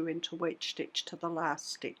crochet into each stitch to the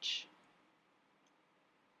last stitch.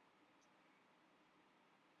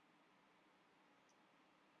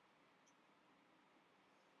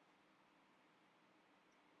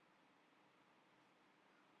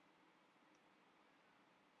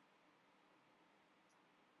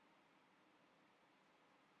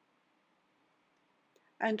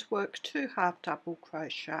 and work 2 half double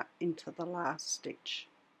crochet into the last stitch.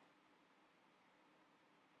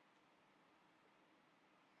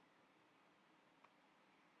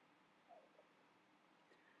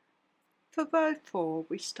 For row 4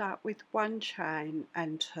 we start with 1 chain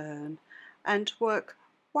and turn and work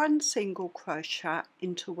 1 single crochet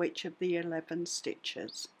into each of the 11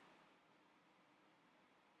 stitches.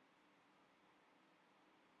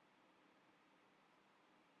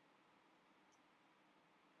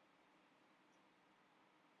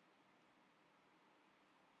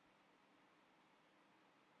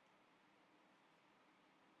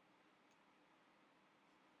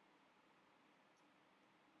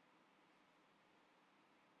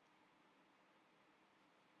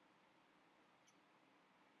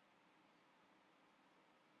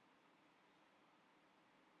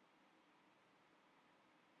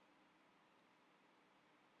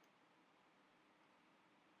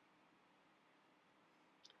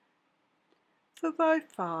 For row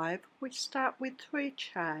 5 we start with 3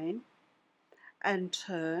 chain and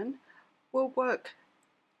turn. We'll work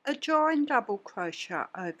a join double crochet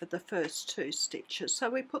over the first 2 stitches. So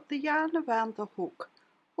we put the yarn around the hook,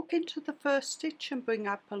 hook into the first stitch and bring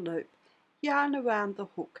up a loop, yarn around the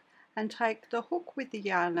hook and take the hook with the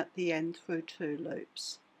yarn at the end through 2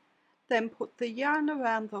 loops. Then put the yarn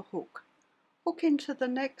around the hook, hook into the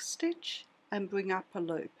next stitch and bring up a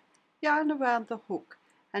loop, yarn around the hook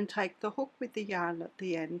and take the hook with the yarn at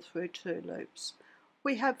the end through 2 loops.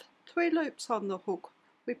 We have 3 loops on the hook.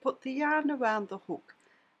 We put the yarn around the hook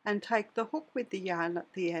and take the hook with the yarn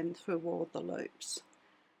at the end through all the loops.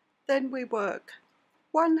 Then we work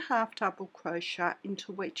 1 half double crochet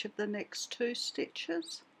into each of the next 2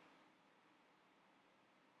 stitches.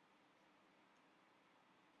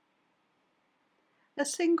 A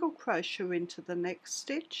single crochet into the next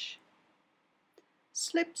stitch,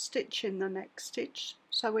 slip stitch in the next stitch,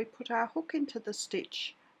 so we put our hook into the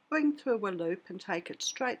stitch, bring through a loop and take it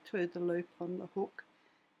straight through the loop on the hook,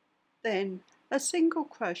 then a single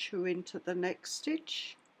crochet into the next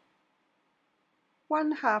stitch,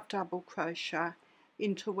 1 half double crochet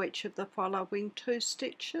into each of the following 2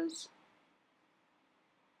 stitches,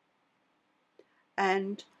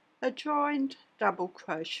 and a joined double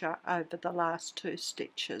crochet over the last 2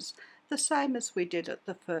 stitches, the same as we did at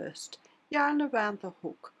the first. Yarn around the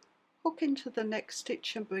hook, hook into the next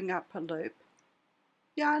stitch and bring up a loop,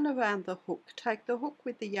 yarn around the hook, take the hook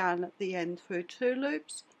with the yarn at the end through 2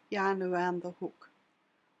 loops, yarn around the hook,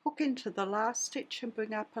 hook into the last stitch and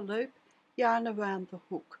bring up a loop, yarn around the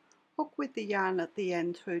hook, hook with the yarn at the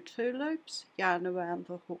end through 2 loops, yarn around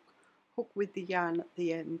the hook, hook with the yarn at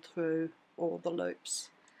the end through all the loops,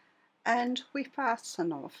 and we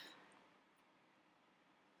fasten off.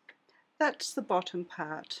 That's the bottom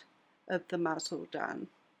part of the muzzle done.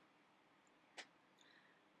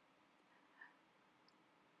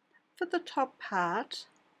 For the top part,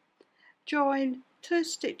 join 2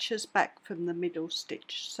 stitches back from the middle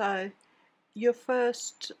stitch, so your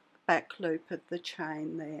first back loop of the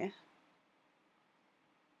chain there.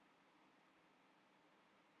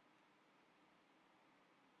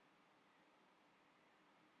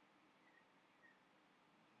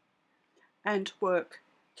 And work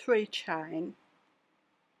 3 chain.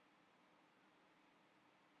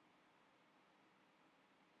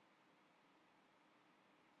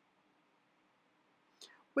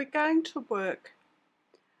 We're going to work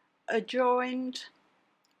a joined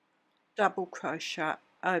double crochet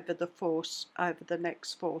over the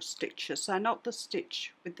next 4 stitches, so not the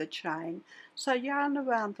stitch with the chain. So yarn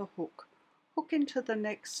around the hook, hook into the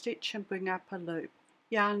next stitch and bring up a loop,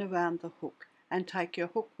 yarn around the hook and take your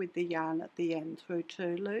hook with the yarn at the end through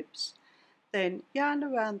 2 loops, then yarn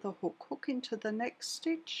around the hook, hook into the next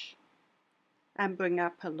stitch and bring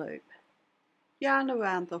up a loop, yarn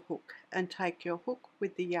around the hook and take your hook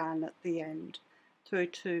with the yarn at the end through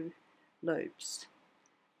 2 loops,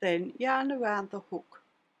 then yarn around the hook,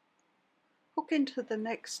 hook into the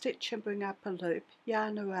next stitch and bring up a loop,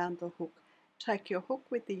 yarn around the hook, take your hook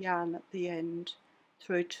with the yarn at the end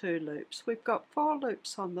through 2 loops. We've got 4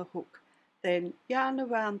 loops on the hook, then yarn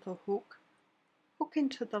around the hook, hook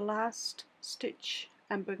into the last stitch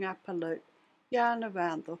and bring up a loop, yarn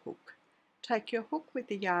around the hook, take your hook with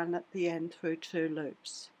the yarn at the end through 2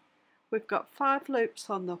 loops. We've got 5 loops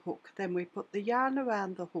on the hook, then we put the yarn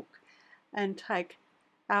around the hook and take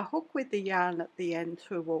our hook with the yarn at the end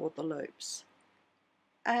through all the loops.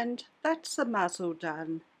 And that's the muzzle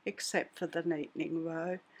done, except for the neatening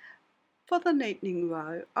row. For the neatening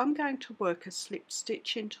row, I'm going to work a slip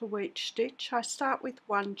stitch into each stitch. I start with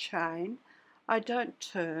 1 chain, I don't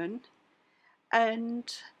turn,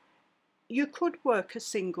 and You could work a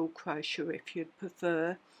single crochet if you'd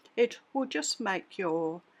prefer. It will just make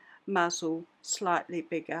your muzzle slightly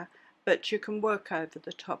bigger, but you can work over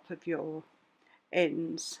the top of your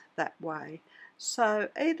ends that way. So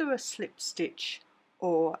either a slip stitch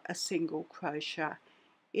or a single crochet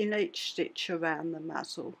in each stitch around the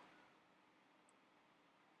muzzle.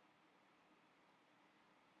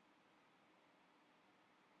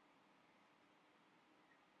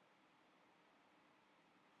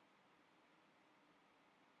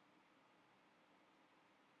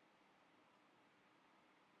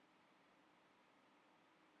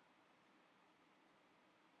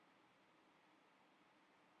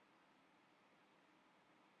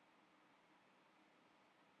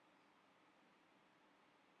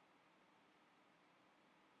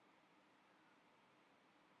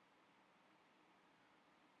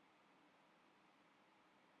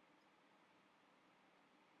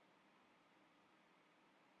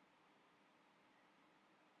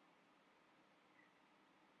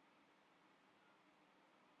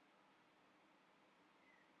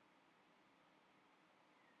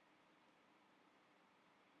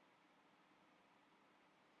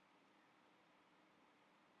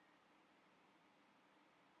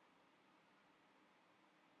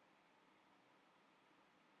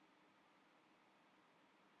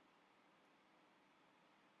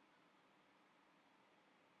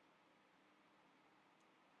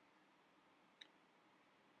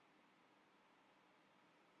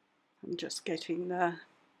 I'm just getting the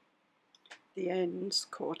ends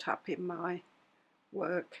caught up in my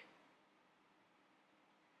work.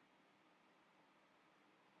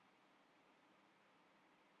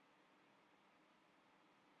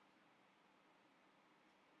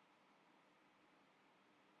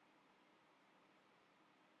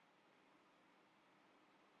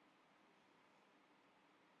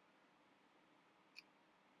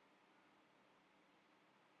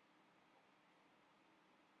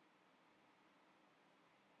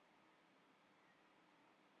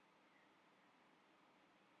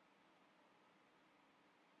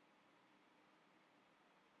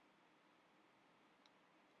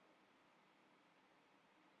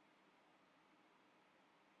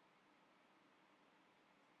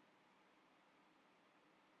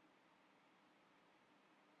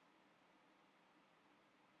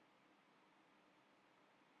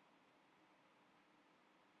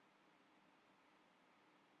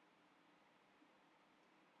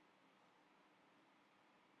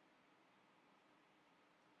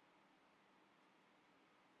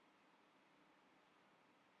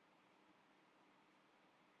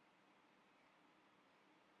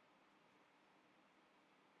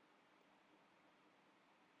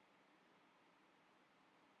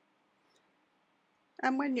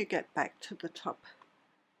 And when you get back to the top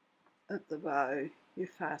of the row, you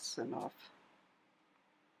fasten off.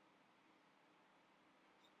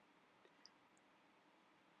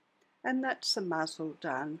 And that's the muzzle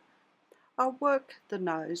done. I'll work the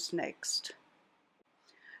nose next.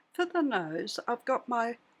 For the nose, I've got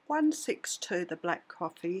my 162, the black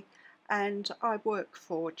coffee, and I work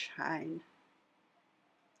 4 chain.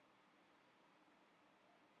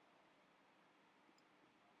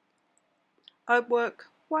 I work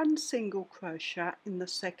 1 single crochet in the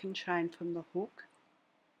second chain from the hook,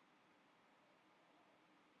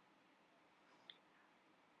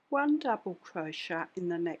 1 double crochet in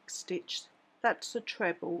the next stitch, that's a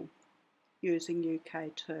treble using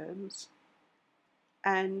UK terms,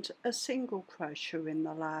 and a single crochet in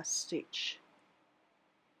the last stitch.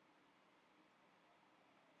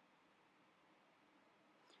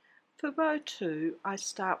 For row 2, I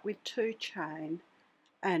start with 2 chain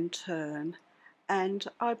and turn, and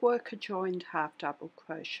I work a joined half double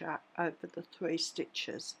crochet over the 3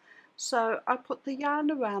 stitches. So I put the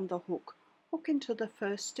yarn around the hook, hook into the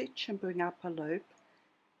first stitch and bring up a loop,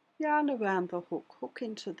 yarn around the hook, hook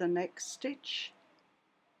into the next stitch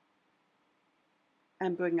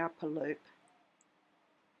and bring up a loop,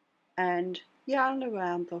 and yarn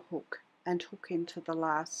around the hook and hook into the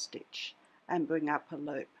last stitch and bring up a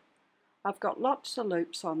loop. I've got lots of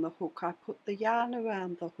loops on the hook. I put the yarn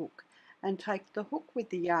around the hook and take the hook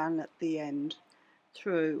with the yarn at the end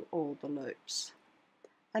through all the loops.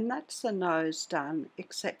 And that's the nose done,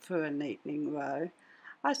 except for a neatening row.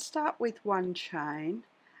 I start with 1 chain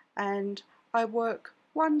and I work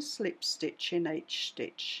 1 slip stitch in each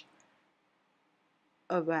stitch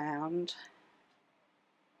around,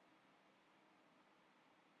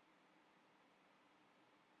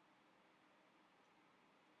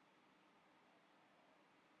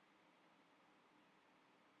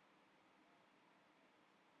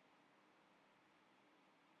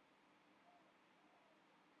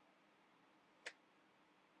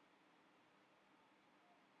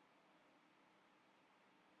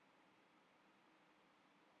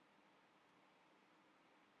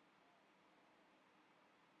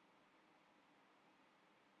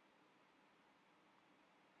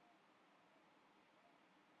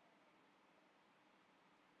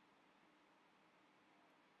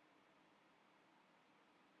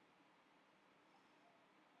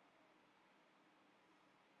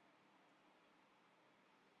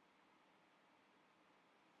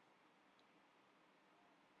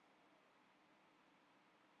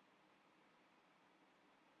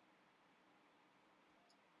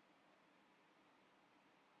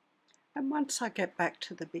 And once I get back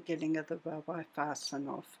to the beginning of the row, I fasten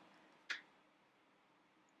off.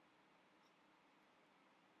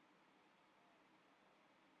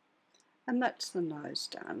 And that's the nose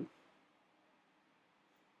done.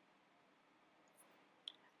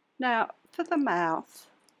 Now for the mouth,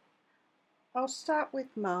 I'll start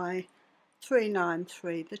with my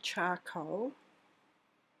 393, the charcoal,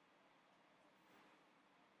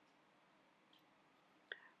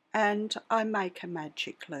 and I make a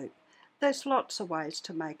magic loop. There's lots of ways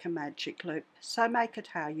to make a magic loop, so make it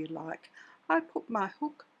how you like. I put my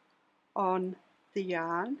hook on the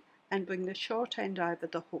yarn and bring the short end over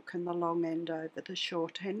the hook and the long end over the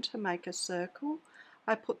short end to make a circle.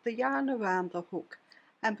 I put the yarn around the hook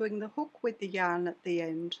and bring the hook with the yarn at the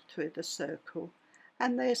end through the circle,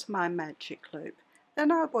 and there's my magic loop.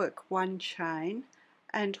 Then I work one chain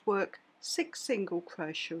and work 6 single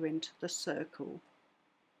crochet into the circle.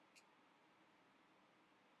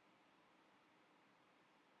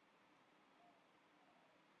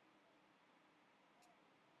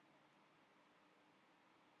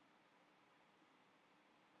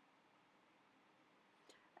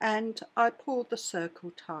 And I pull the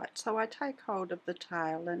circle tight, so I take hold of the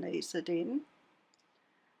tail and ease it in,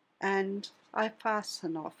 and I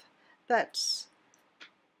fasten off. That's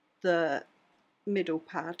the middle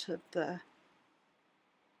part of the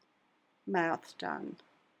mouth done.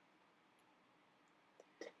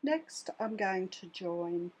 Next I'm going to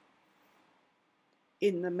join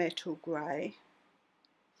in the metal grey.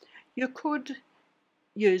 You could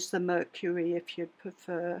use the Mercury if you'd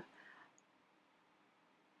prefer.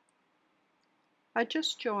 I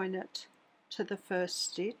just join it to the first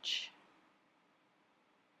stitch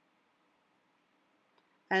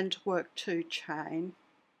and work 2 chain.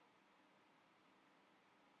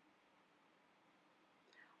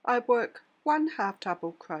 I work 1 half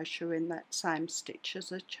double crochet in that same stitch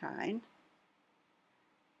as a chain,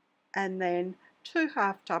 and then 2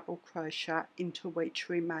 half double crochet into each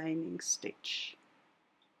remaining stitch.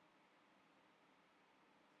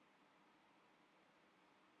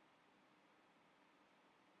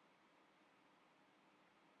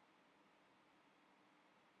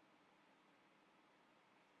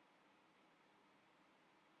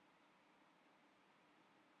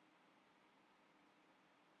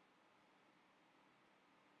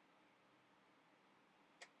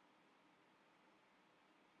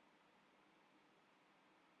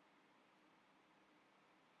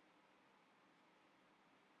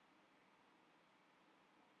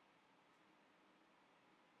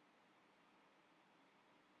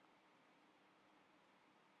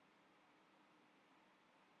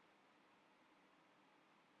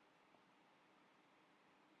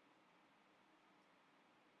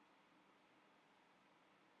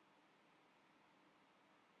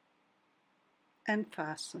 And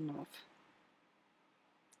fasten off.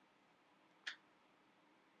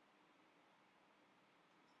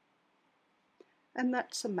 And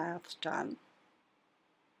that's the mouth done.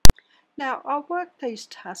 Now I'll work these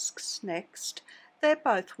tusks next. They're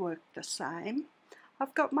both worked the same.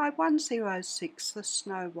 I've got my 106, the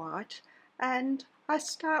Snow White, and I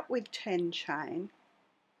start with 10 chain.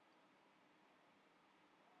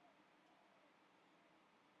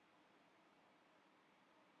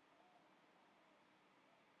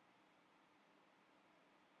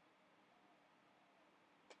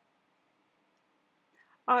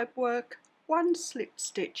 I work 1 slip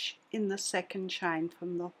stitch in the second chain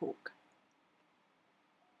from the hook,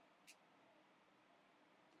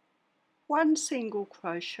 1 single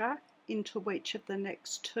crochet into each of the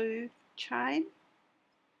next 2 chain,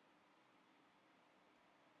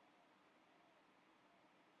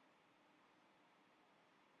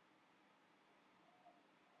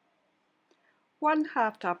 one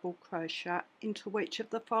half double crochet into each of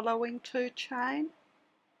the following 2 chain,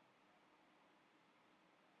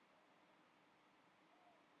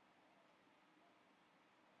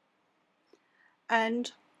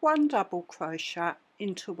 and 1 double crochet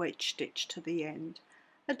into each stitch to the end.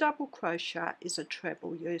 A double crochet is a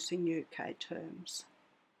treble using UK terms.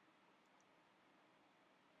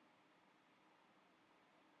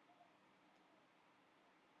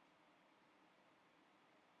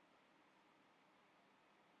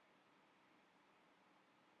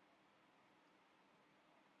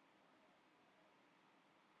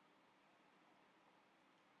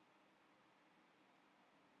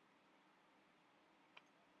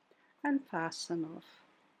 And fasten off.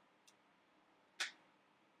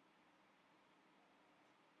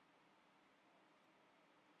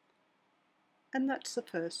 And that's the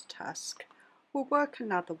first tusk. We'll work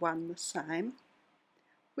another one the same.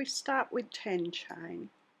 We start with 10 chain.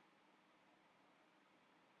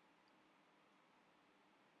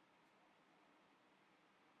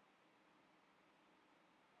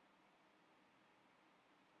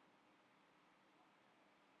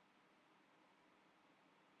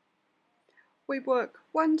 we work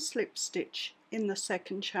 1 slip stitch in the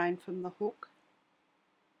second chain from the hook,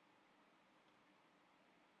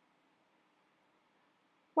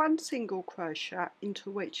 one single crochet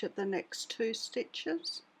into each of the next 2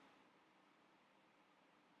 stitches,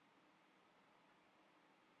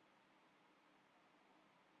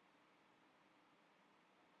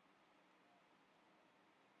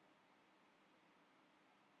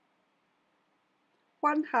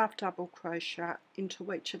 one half double crochet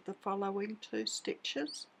into each of the following 2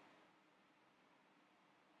 stitches,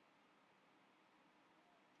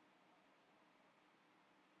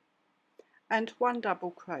 and 1 double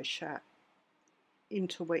crochet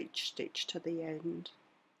into each stitch to the end.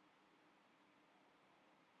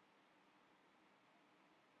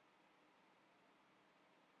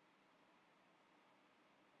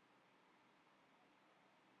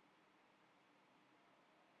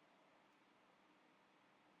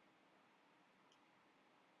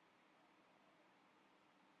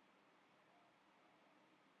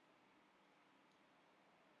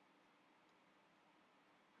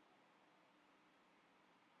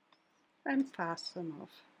 And fasten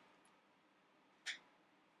off.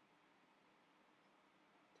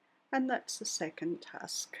 And that's the second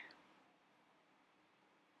task.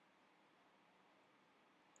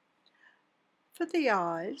 For the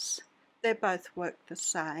eyes, they both work the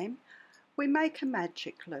same. We make a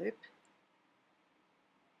magic loop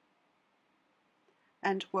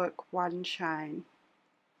and work 1 chain.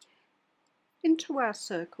 Into our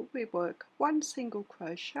circle we work 1 single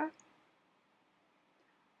crochet,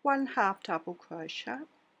 1 half double crochet,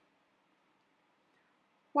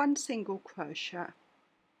 1 single crochet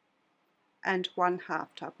and 1 half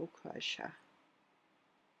double crochet.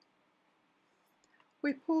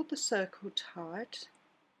 We pull the circle tight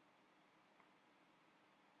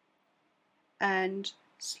and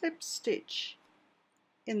slip stitch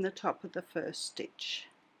in the top of the first stitch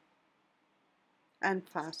and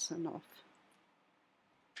fasten off.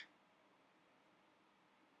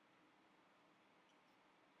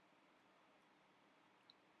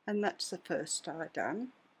 And that's the first eye done.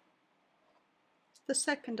 The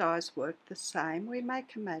second eyes work the same. We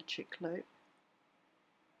make a magic loop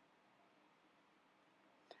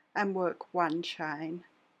and work 1 chain.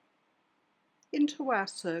 Into our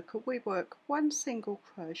circle we work 1 single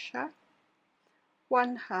crochet,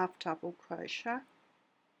 1 half double crochet,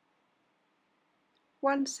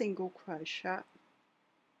 1 single crochet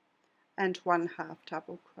and 1 half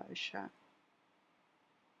double crochet.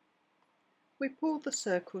 We pull the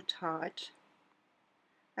circle tight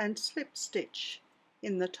and slip stitch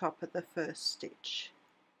in the top of the first stitch.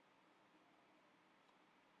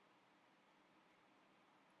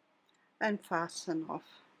 And fasten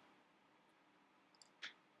off.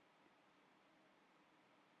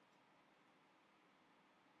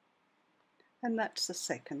 And that's the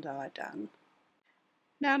second eye done.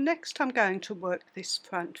 Now next I'm going to work this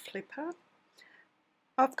front flipper.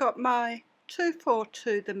 I've got my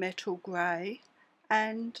 242 the metal grey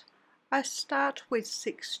and I start with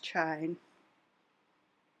 6 chain.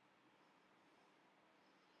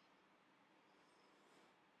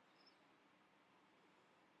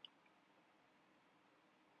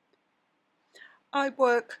 I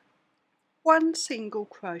work 1 single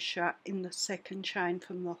crochet in the second chain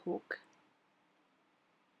from the hook,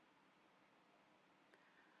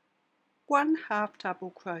 1 half double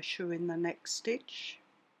crochet in the next stitch,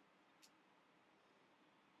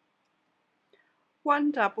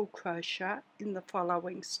 1 double crochet in the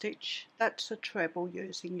following stitch, that's a treble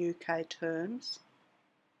using UK terms,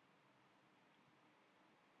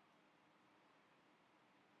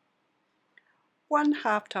 1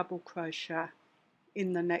 half double crochet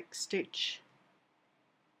in the next stitch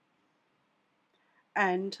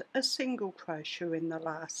and a single crochet in the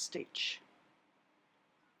last stitch.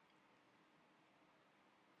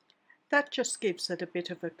 That just gives it a bit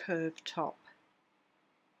of a curved top.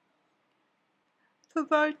 For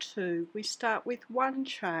row 2 we start with 1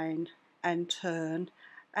 chain and turn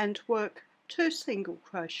and work 2 single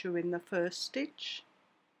crochet in the first stitch,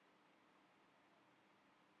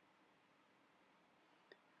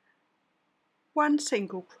 1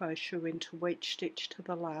 single crochet into each stitch to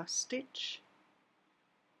the last stitch,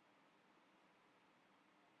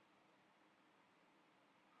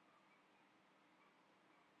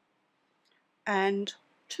 and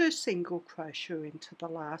 2 single crochet into the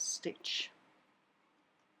last stitch.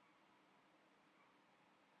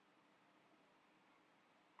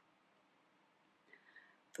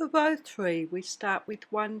 For row 3 we start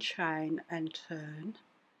with 1 chain and turn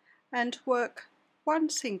and work 1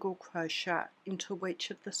 single crochet into each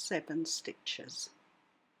of the 7 stitches.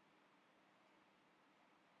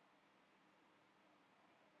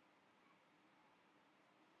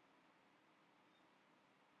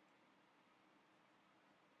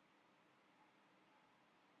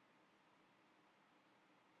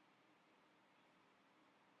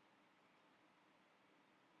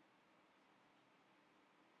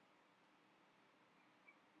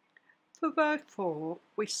 For row 4,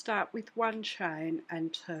 we start with 1 chain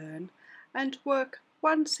and turn and work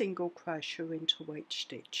 1 single crochet into each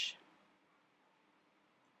stitch.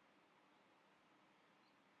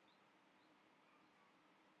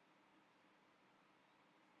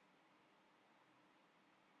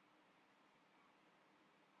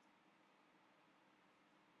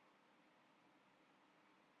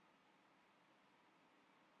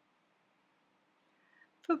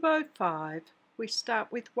 For row 5, we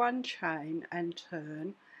start with 1 chain and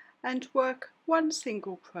turn and work 1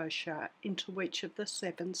 single crochet into each of the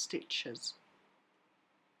 7 stitches.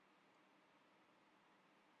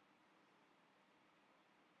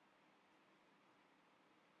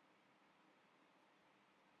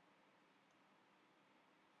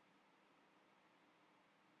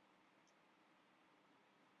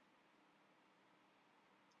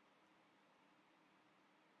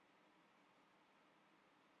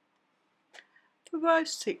 For row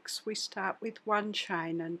 6, we start with 1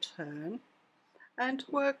 chain and turn and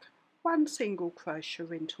work 1 single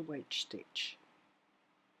crochet into each stitch.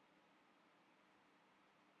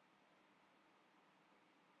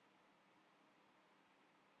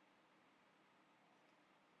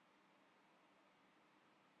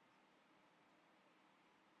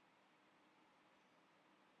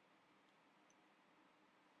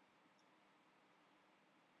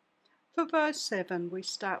 For row 7, we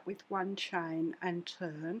start with 1 chain and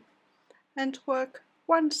turn and work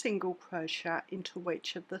 1 single crochet into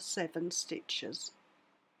each of the 7 stitches.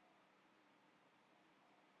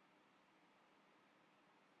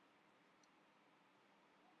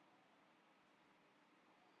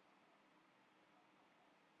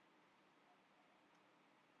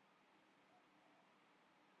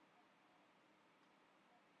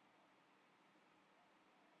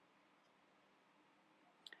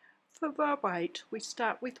 For row 8, we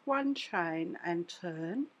start with 1 chain and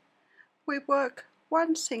turn. We work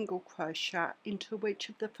 1 single crochet into each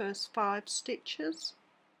of the first 5 stitches.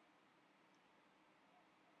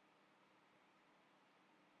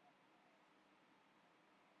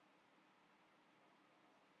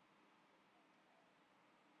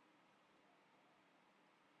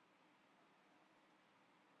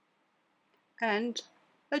 And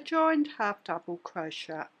a joined half double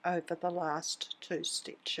crochet over the last 2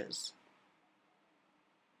 stitches.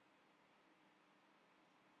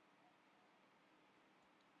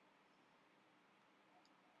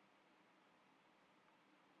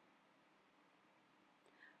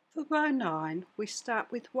 For row 9, we start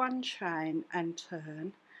with 1 chain and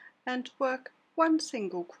turn and work 1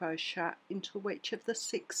 single crochet into each of the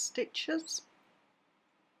 6 stitches.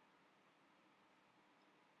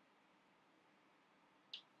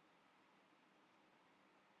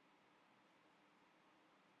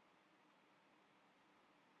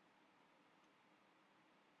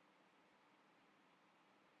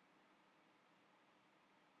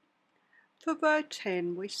 For row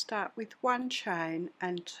 10, we start with 1 chain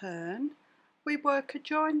and turn. We work a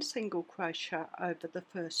joined single crochet over the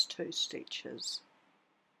first 2 stitches.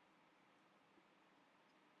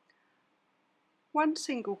 1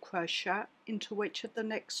 single crochet into each of the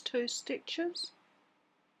next 2 stitches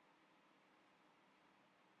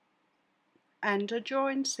and a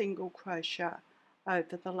joined single crochet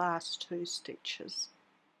over the last 2 stitches.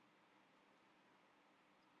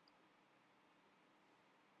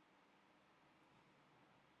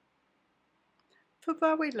 For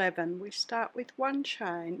row 11, we start with 1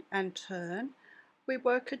 chain and turn. We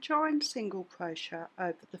work a joined single crochet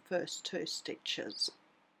over the first 2 stitches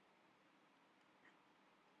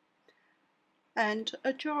and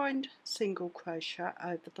a joined single crochet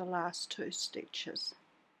over the last 2 stitches.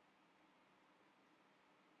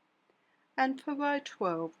 And for row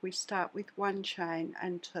 12, we start with 1 chain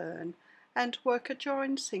and turn and work a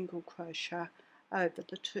joined single crochet over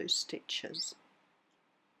the 2 stitches.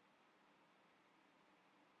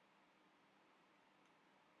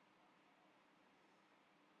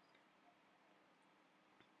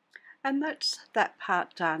 And that's that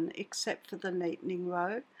part done, except for the neatening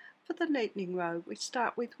row. For the neatening row, we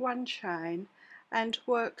start with 1 chain and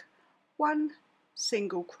work 1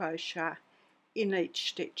 single crochet in each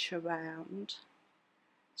stitch around.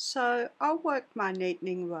 So I'll work my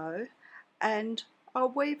neatening row and I'll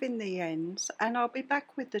weave in the ends, and I'll be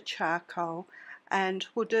back with the charcoal and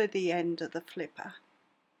we'll do the end of the flipper.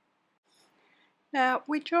 Now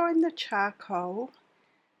we join the charcoal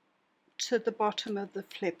to the bottom of the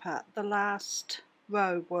flipper, the last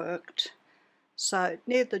row worked, so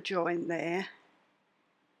near the join there.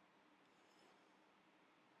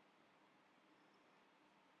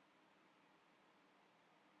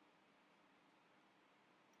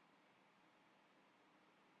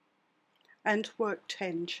 and work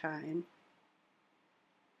 10 chain.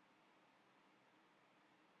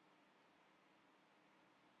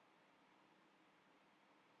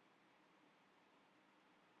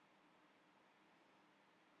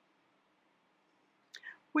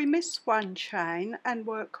 We miss one chain and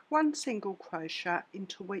work one single crochet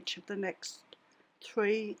into each of the next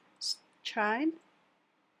 3 chain.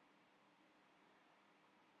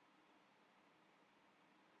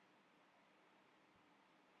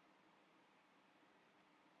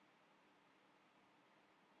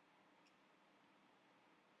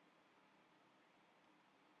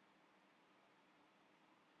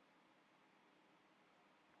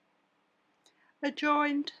 A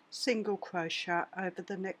joined single crochet over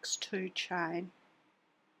the next 2 chain.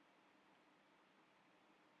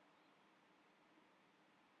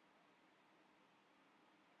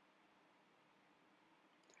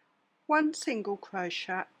 One single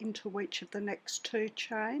crochet into each of the next 2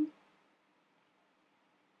 chain.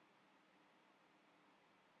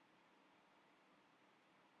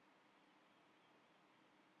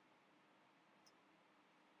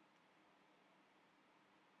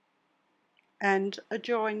 And a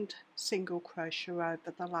joined single crochet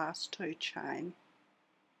over the last 2 chain.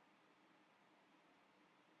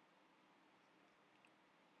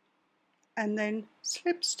 And then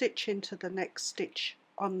slip stitch into the next stitch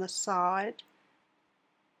on the side,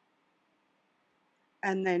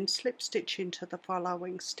 and then slip stitch into the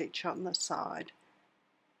following stitch on the side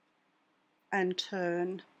and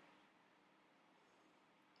turn.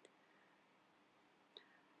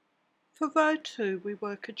 For row 2 we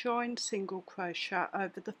work a joined single crochet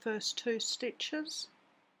over the first 2 stitches,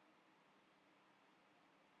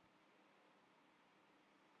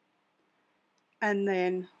 and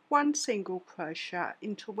then one single crochet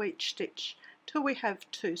into each stitch till we have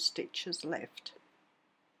 2 stitches left.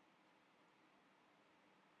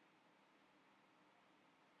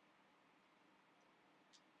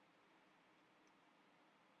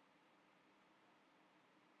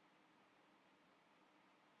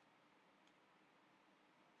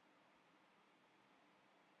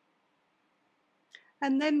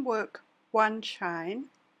 And then work one chain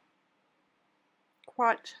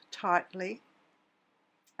quite tightly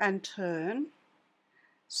and turn,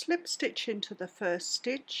 slip stitch into the first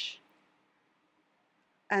stitch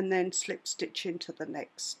and then slip stitch into the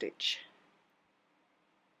next stitch.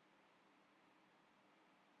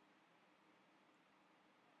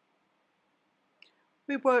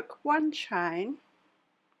 We work one chain,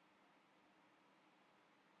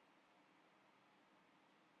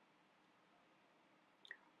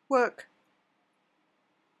 work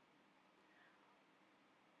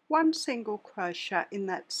one single crochet in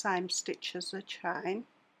that same stitch as the chain,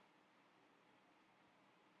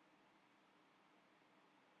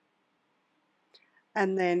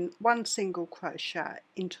 and then one single crochet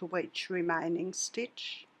into each remaining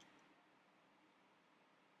stitch,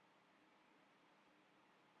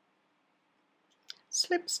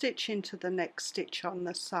 slip stitch into the next stitch on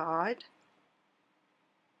the side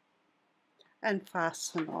and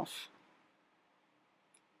fasten off.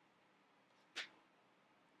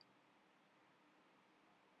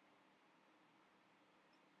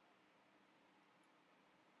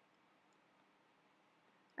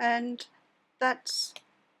 And that's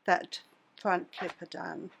that front flipper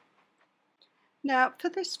done. Now for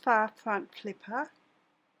this far front flipper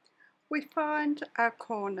we find our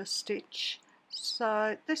corner stitch,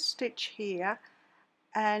 so this stitch here,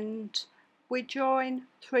 and we join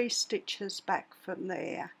 3 stitches back from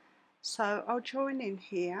there. So I'll join in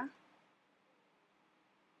here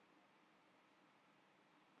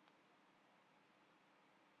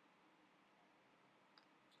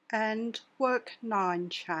and work 9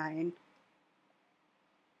 chain.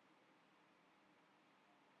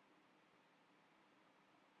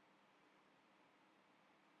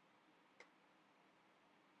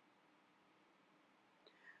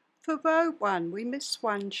 For row 1 we miss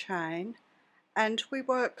one chain and we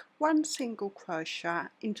work one single crochet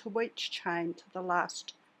into each chain to the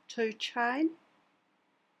last 2 chain.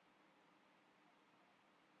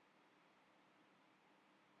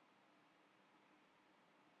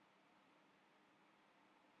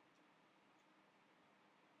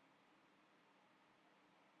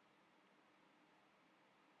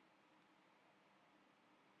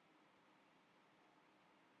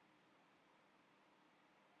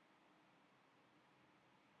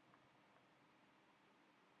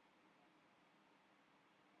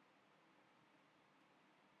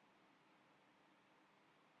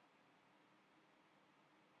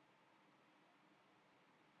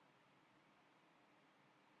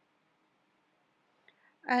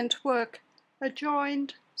 And work a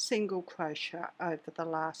joined single crochet over the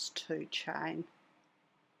last 2 chain.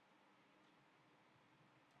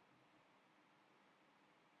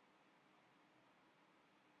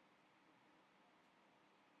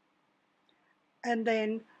 And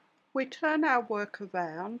then we turn our work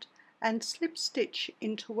around and slip stitch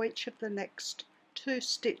into each of the next 2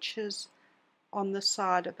 stitches on the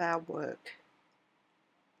side of our work.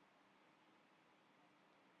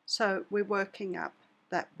 So we're working up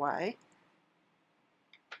that way,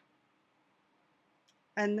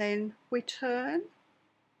 and then we turn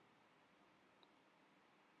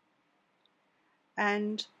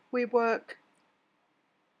and we work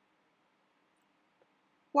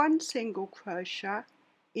 1 single crochet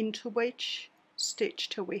into each stitch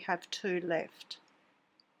till we have 2 left.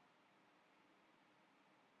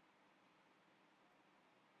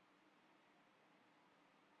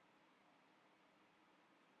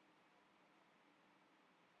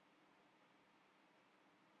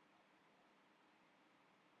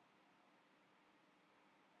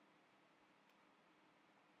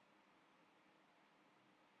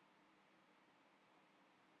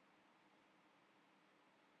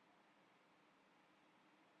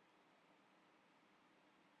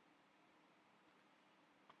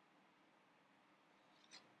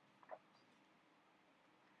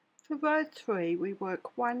 For row 3 we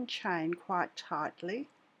work 1 chain quite tightly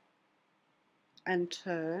and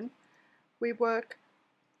turn. We work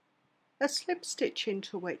a slip stitch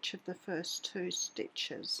into each of the first 2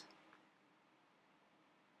 stitches.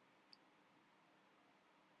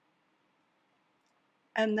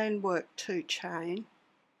 And then work 2 chain.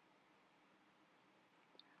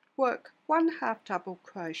 Work 1/2 double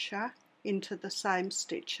crochet into the same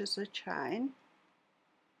stitch as a chain.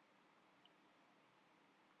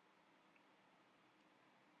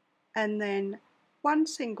 And then 1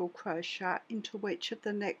 single crochet into each of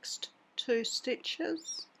the next 2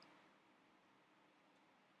 stitches.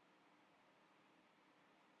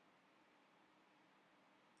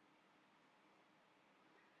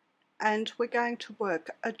 And we're going to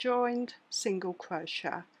work a joined single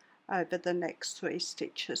crochet over the next 3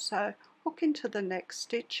 stitches. So hook into the next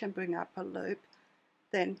stitch and bring up a loop,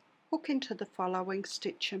 then hook into the following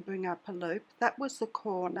stitch and bring up a loop. That was the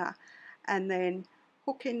corner, and then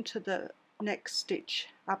hook into the next stitch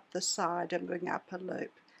up the side and bring up a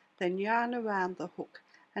loop. Then yarn around the hook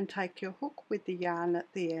and take your hook with the yarn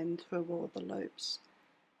at the end through all the loops.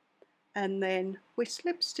 And then we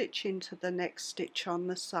slip stitch into the next stitch on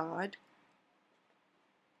the side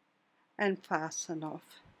and fasten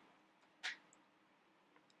off.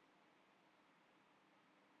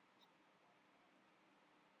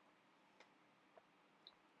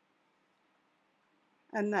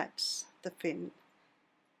 And that's the fin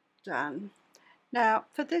done. Now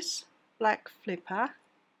for this black flipper,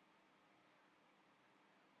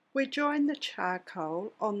 we join the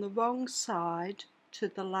charcoal on the wrong side to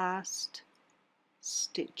the last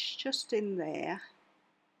stitch, just in there.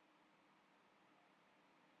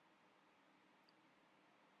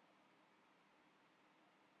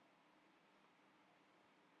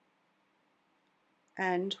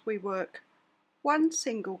 And we work 1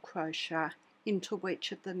 single crochet into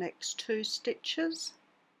each of the next 2 stitches.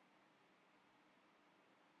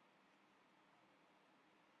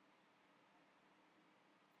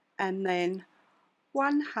 And then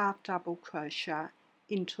 1/2 double crochet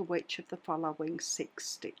into each of the following 6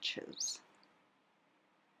 stitches.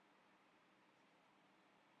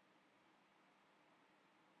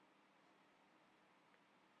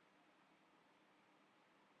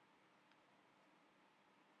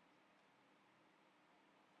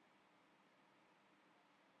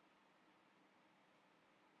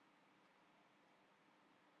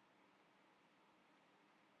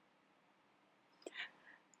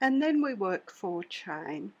 And then we work 4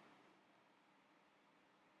 chain.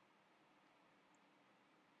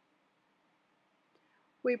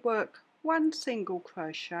 We work 1 single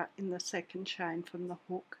crochet in the second chain from the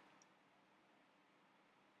hook,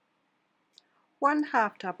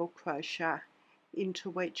 1/2 double crochet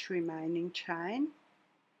into each remaining chain,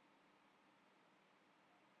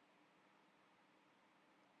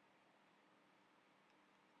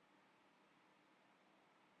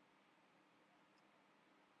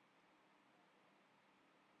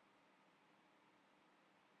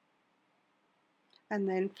 and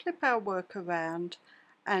then flip our work around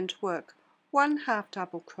and work 1/2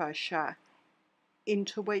 double crochet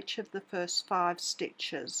into each of the first 5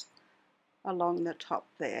 stitches along the top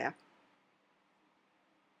there.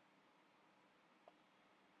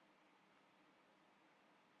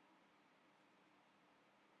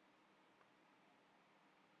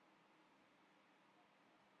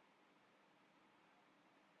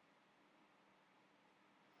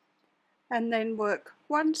 and then work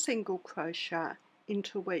one single crochet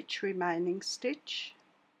into each remaining stitch.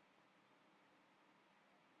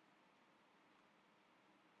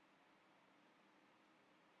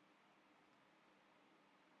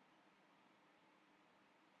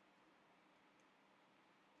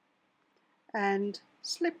 And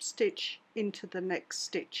slip stitch into the next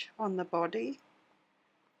stitch on the body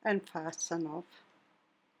and fasten off.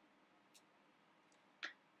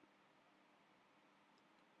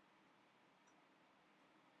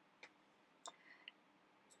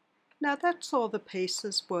 Now that's all the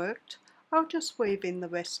pieces worked. I'll just weave in the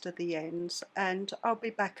rest of the ends and I'll be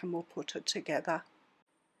back and we'll put it together.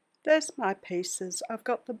 There's my pieces. I've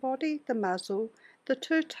got the body, the muzzle, the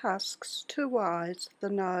two tusks, two eyes, the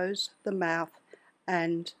nose, the mouth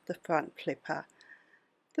and the front flipper.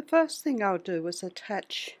 The first thing I'll do is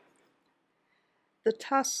attach the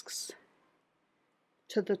tusks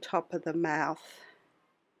to the top of the mouth.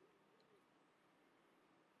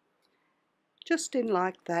 Just in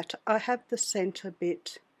like that. I have the centre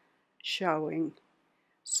bit showing,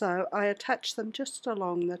 so I attach them just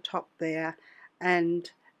along the top there and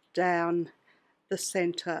down the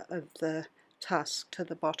centre of the tusk to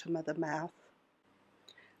the bottom of the mouth.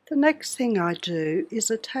 The next thing I do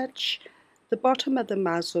is attach the bottom of the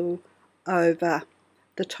muzzle over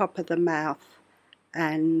the top of the mouth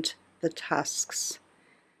and the tusks,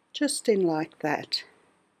 just in like that.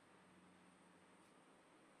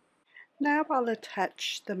 Now I'll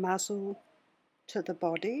attach the muzzle to the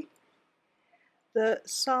body. The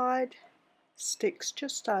side sticks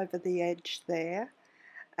just over the edge there,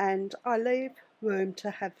 and I leave room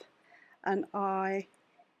to have an eye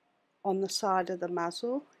on the side of the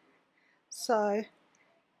muzzle, so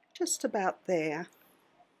just about there.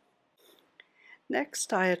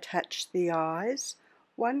 Next I attach the eyes.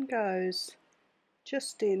 One goes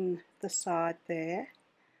just in the side there,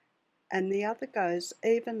 and the other goes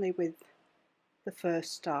evenly with the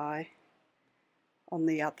first eye on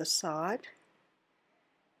the other side.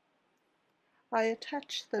 I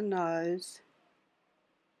attach the nose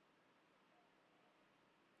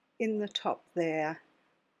in the top there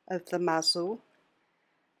of the muzzle,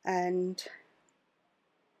 and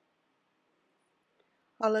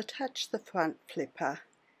I'll attach the front flipper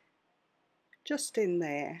just in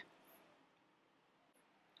there.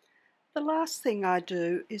 The last thing I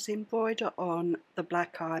do is embroider on the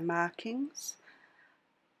black eye markings.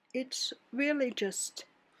 It's really just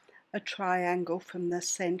a triangle from the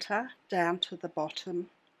centre down to the bottom.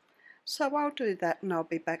 So I'll do that and I'll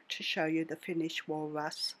be back to show you the finished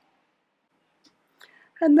walrus.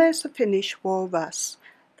 And there's the finished walrus.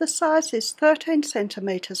 The size is 13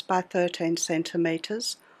 centimetres by 13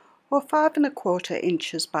 centimetres, or 5 1/4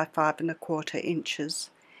 inches by 5 1/4 inches.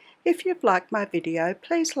 If you've liked my video,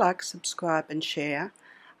 please like, subscribe and share.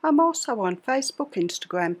 I'm also on Facebook,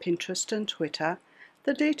 Instagram, Pinterest and Twitter.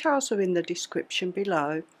 The details are in the description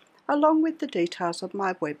below, along with the details of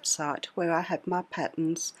my website where I have my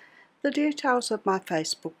patterns, the details of my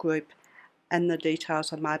Facebook group and the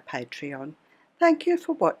details of my Patreon. Thank you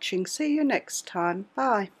for watching. See you next time.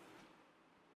 Bye.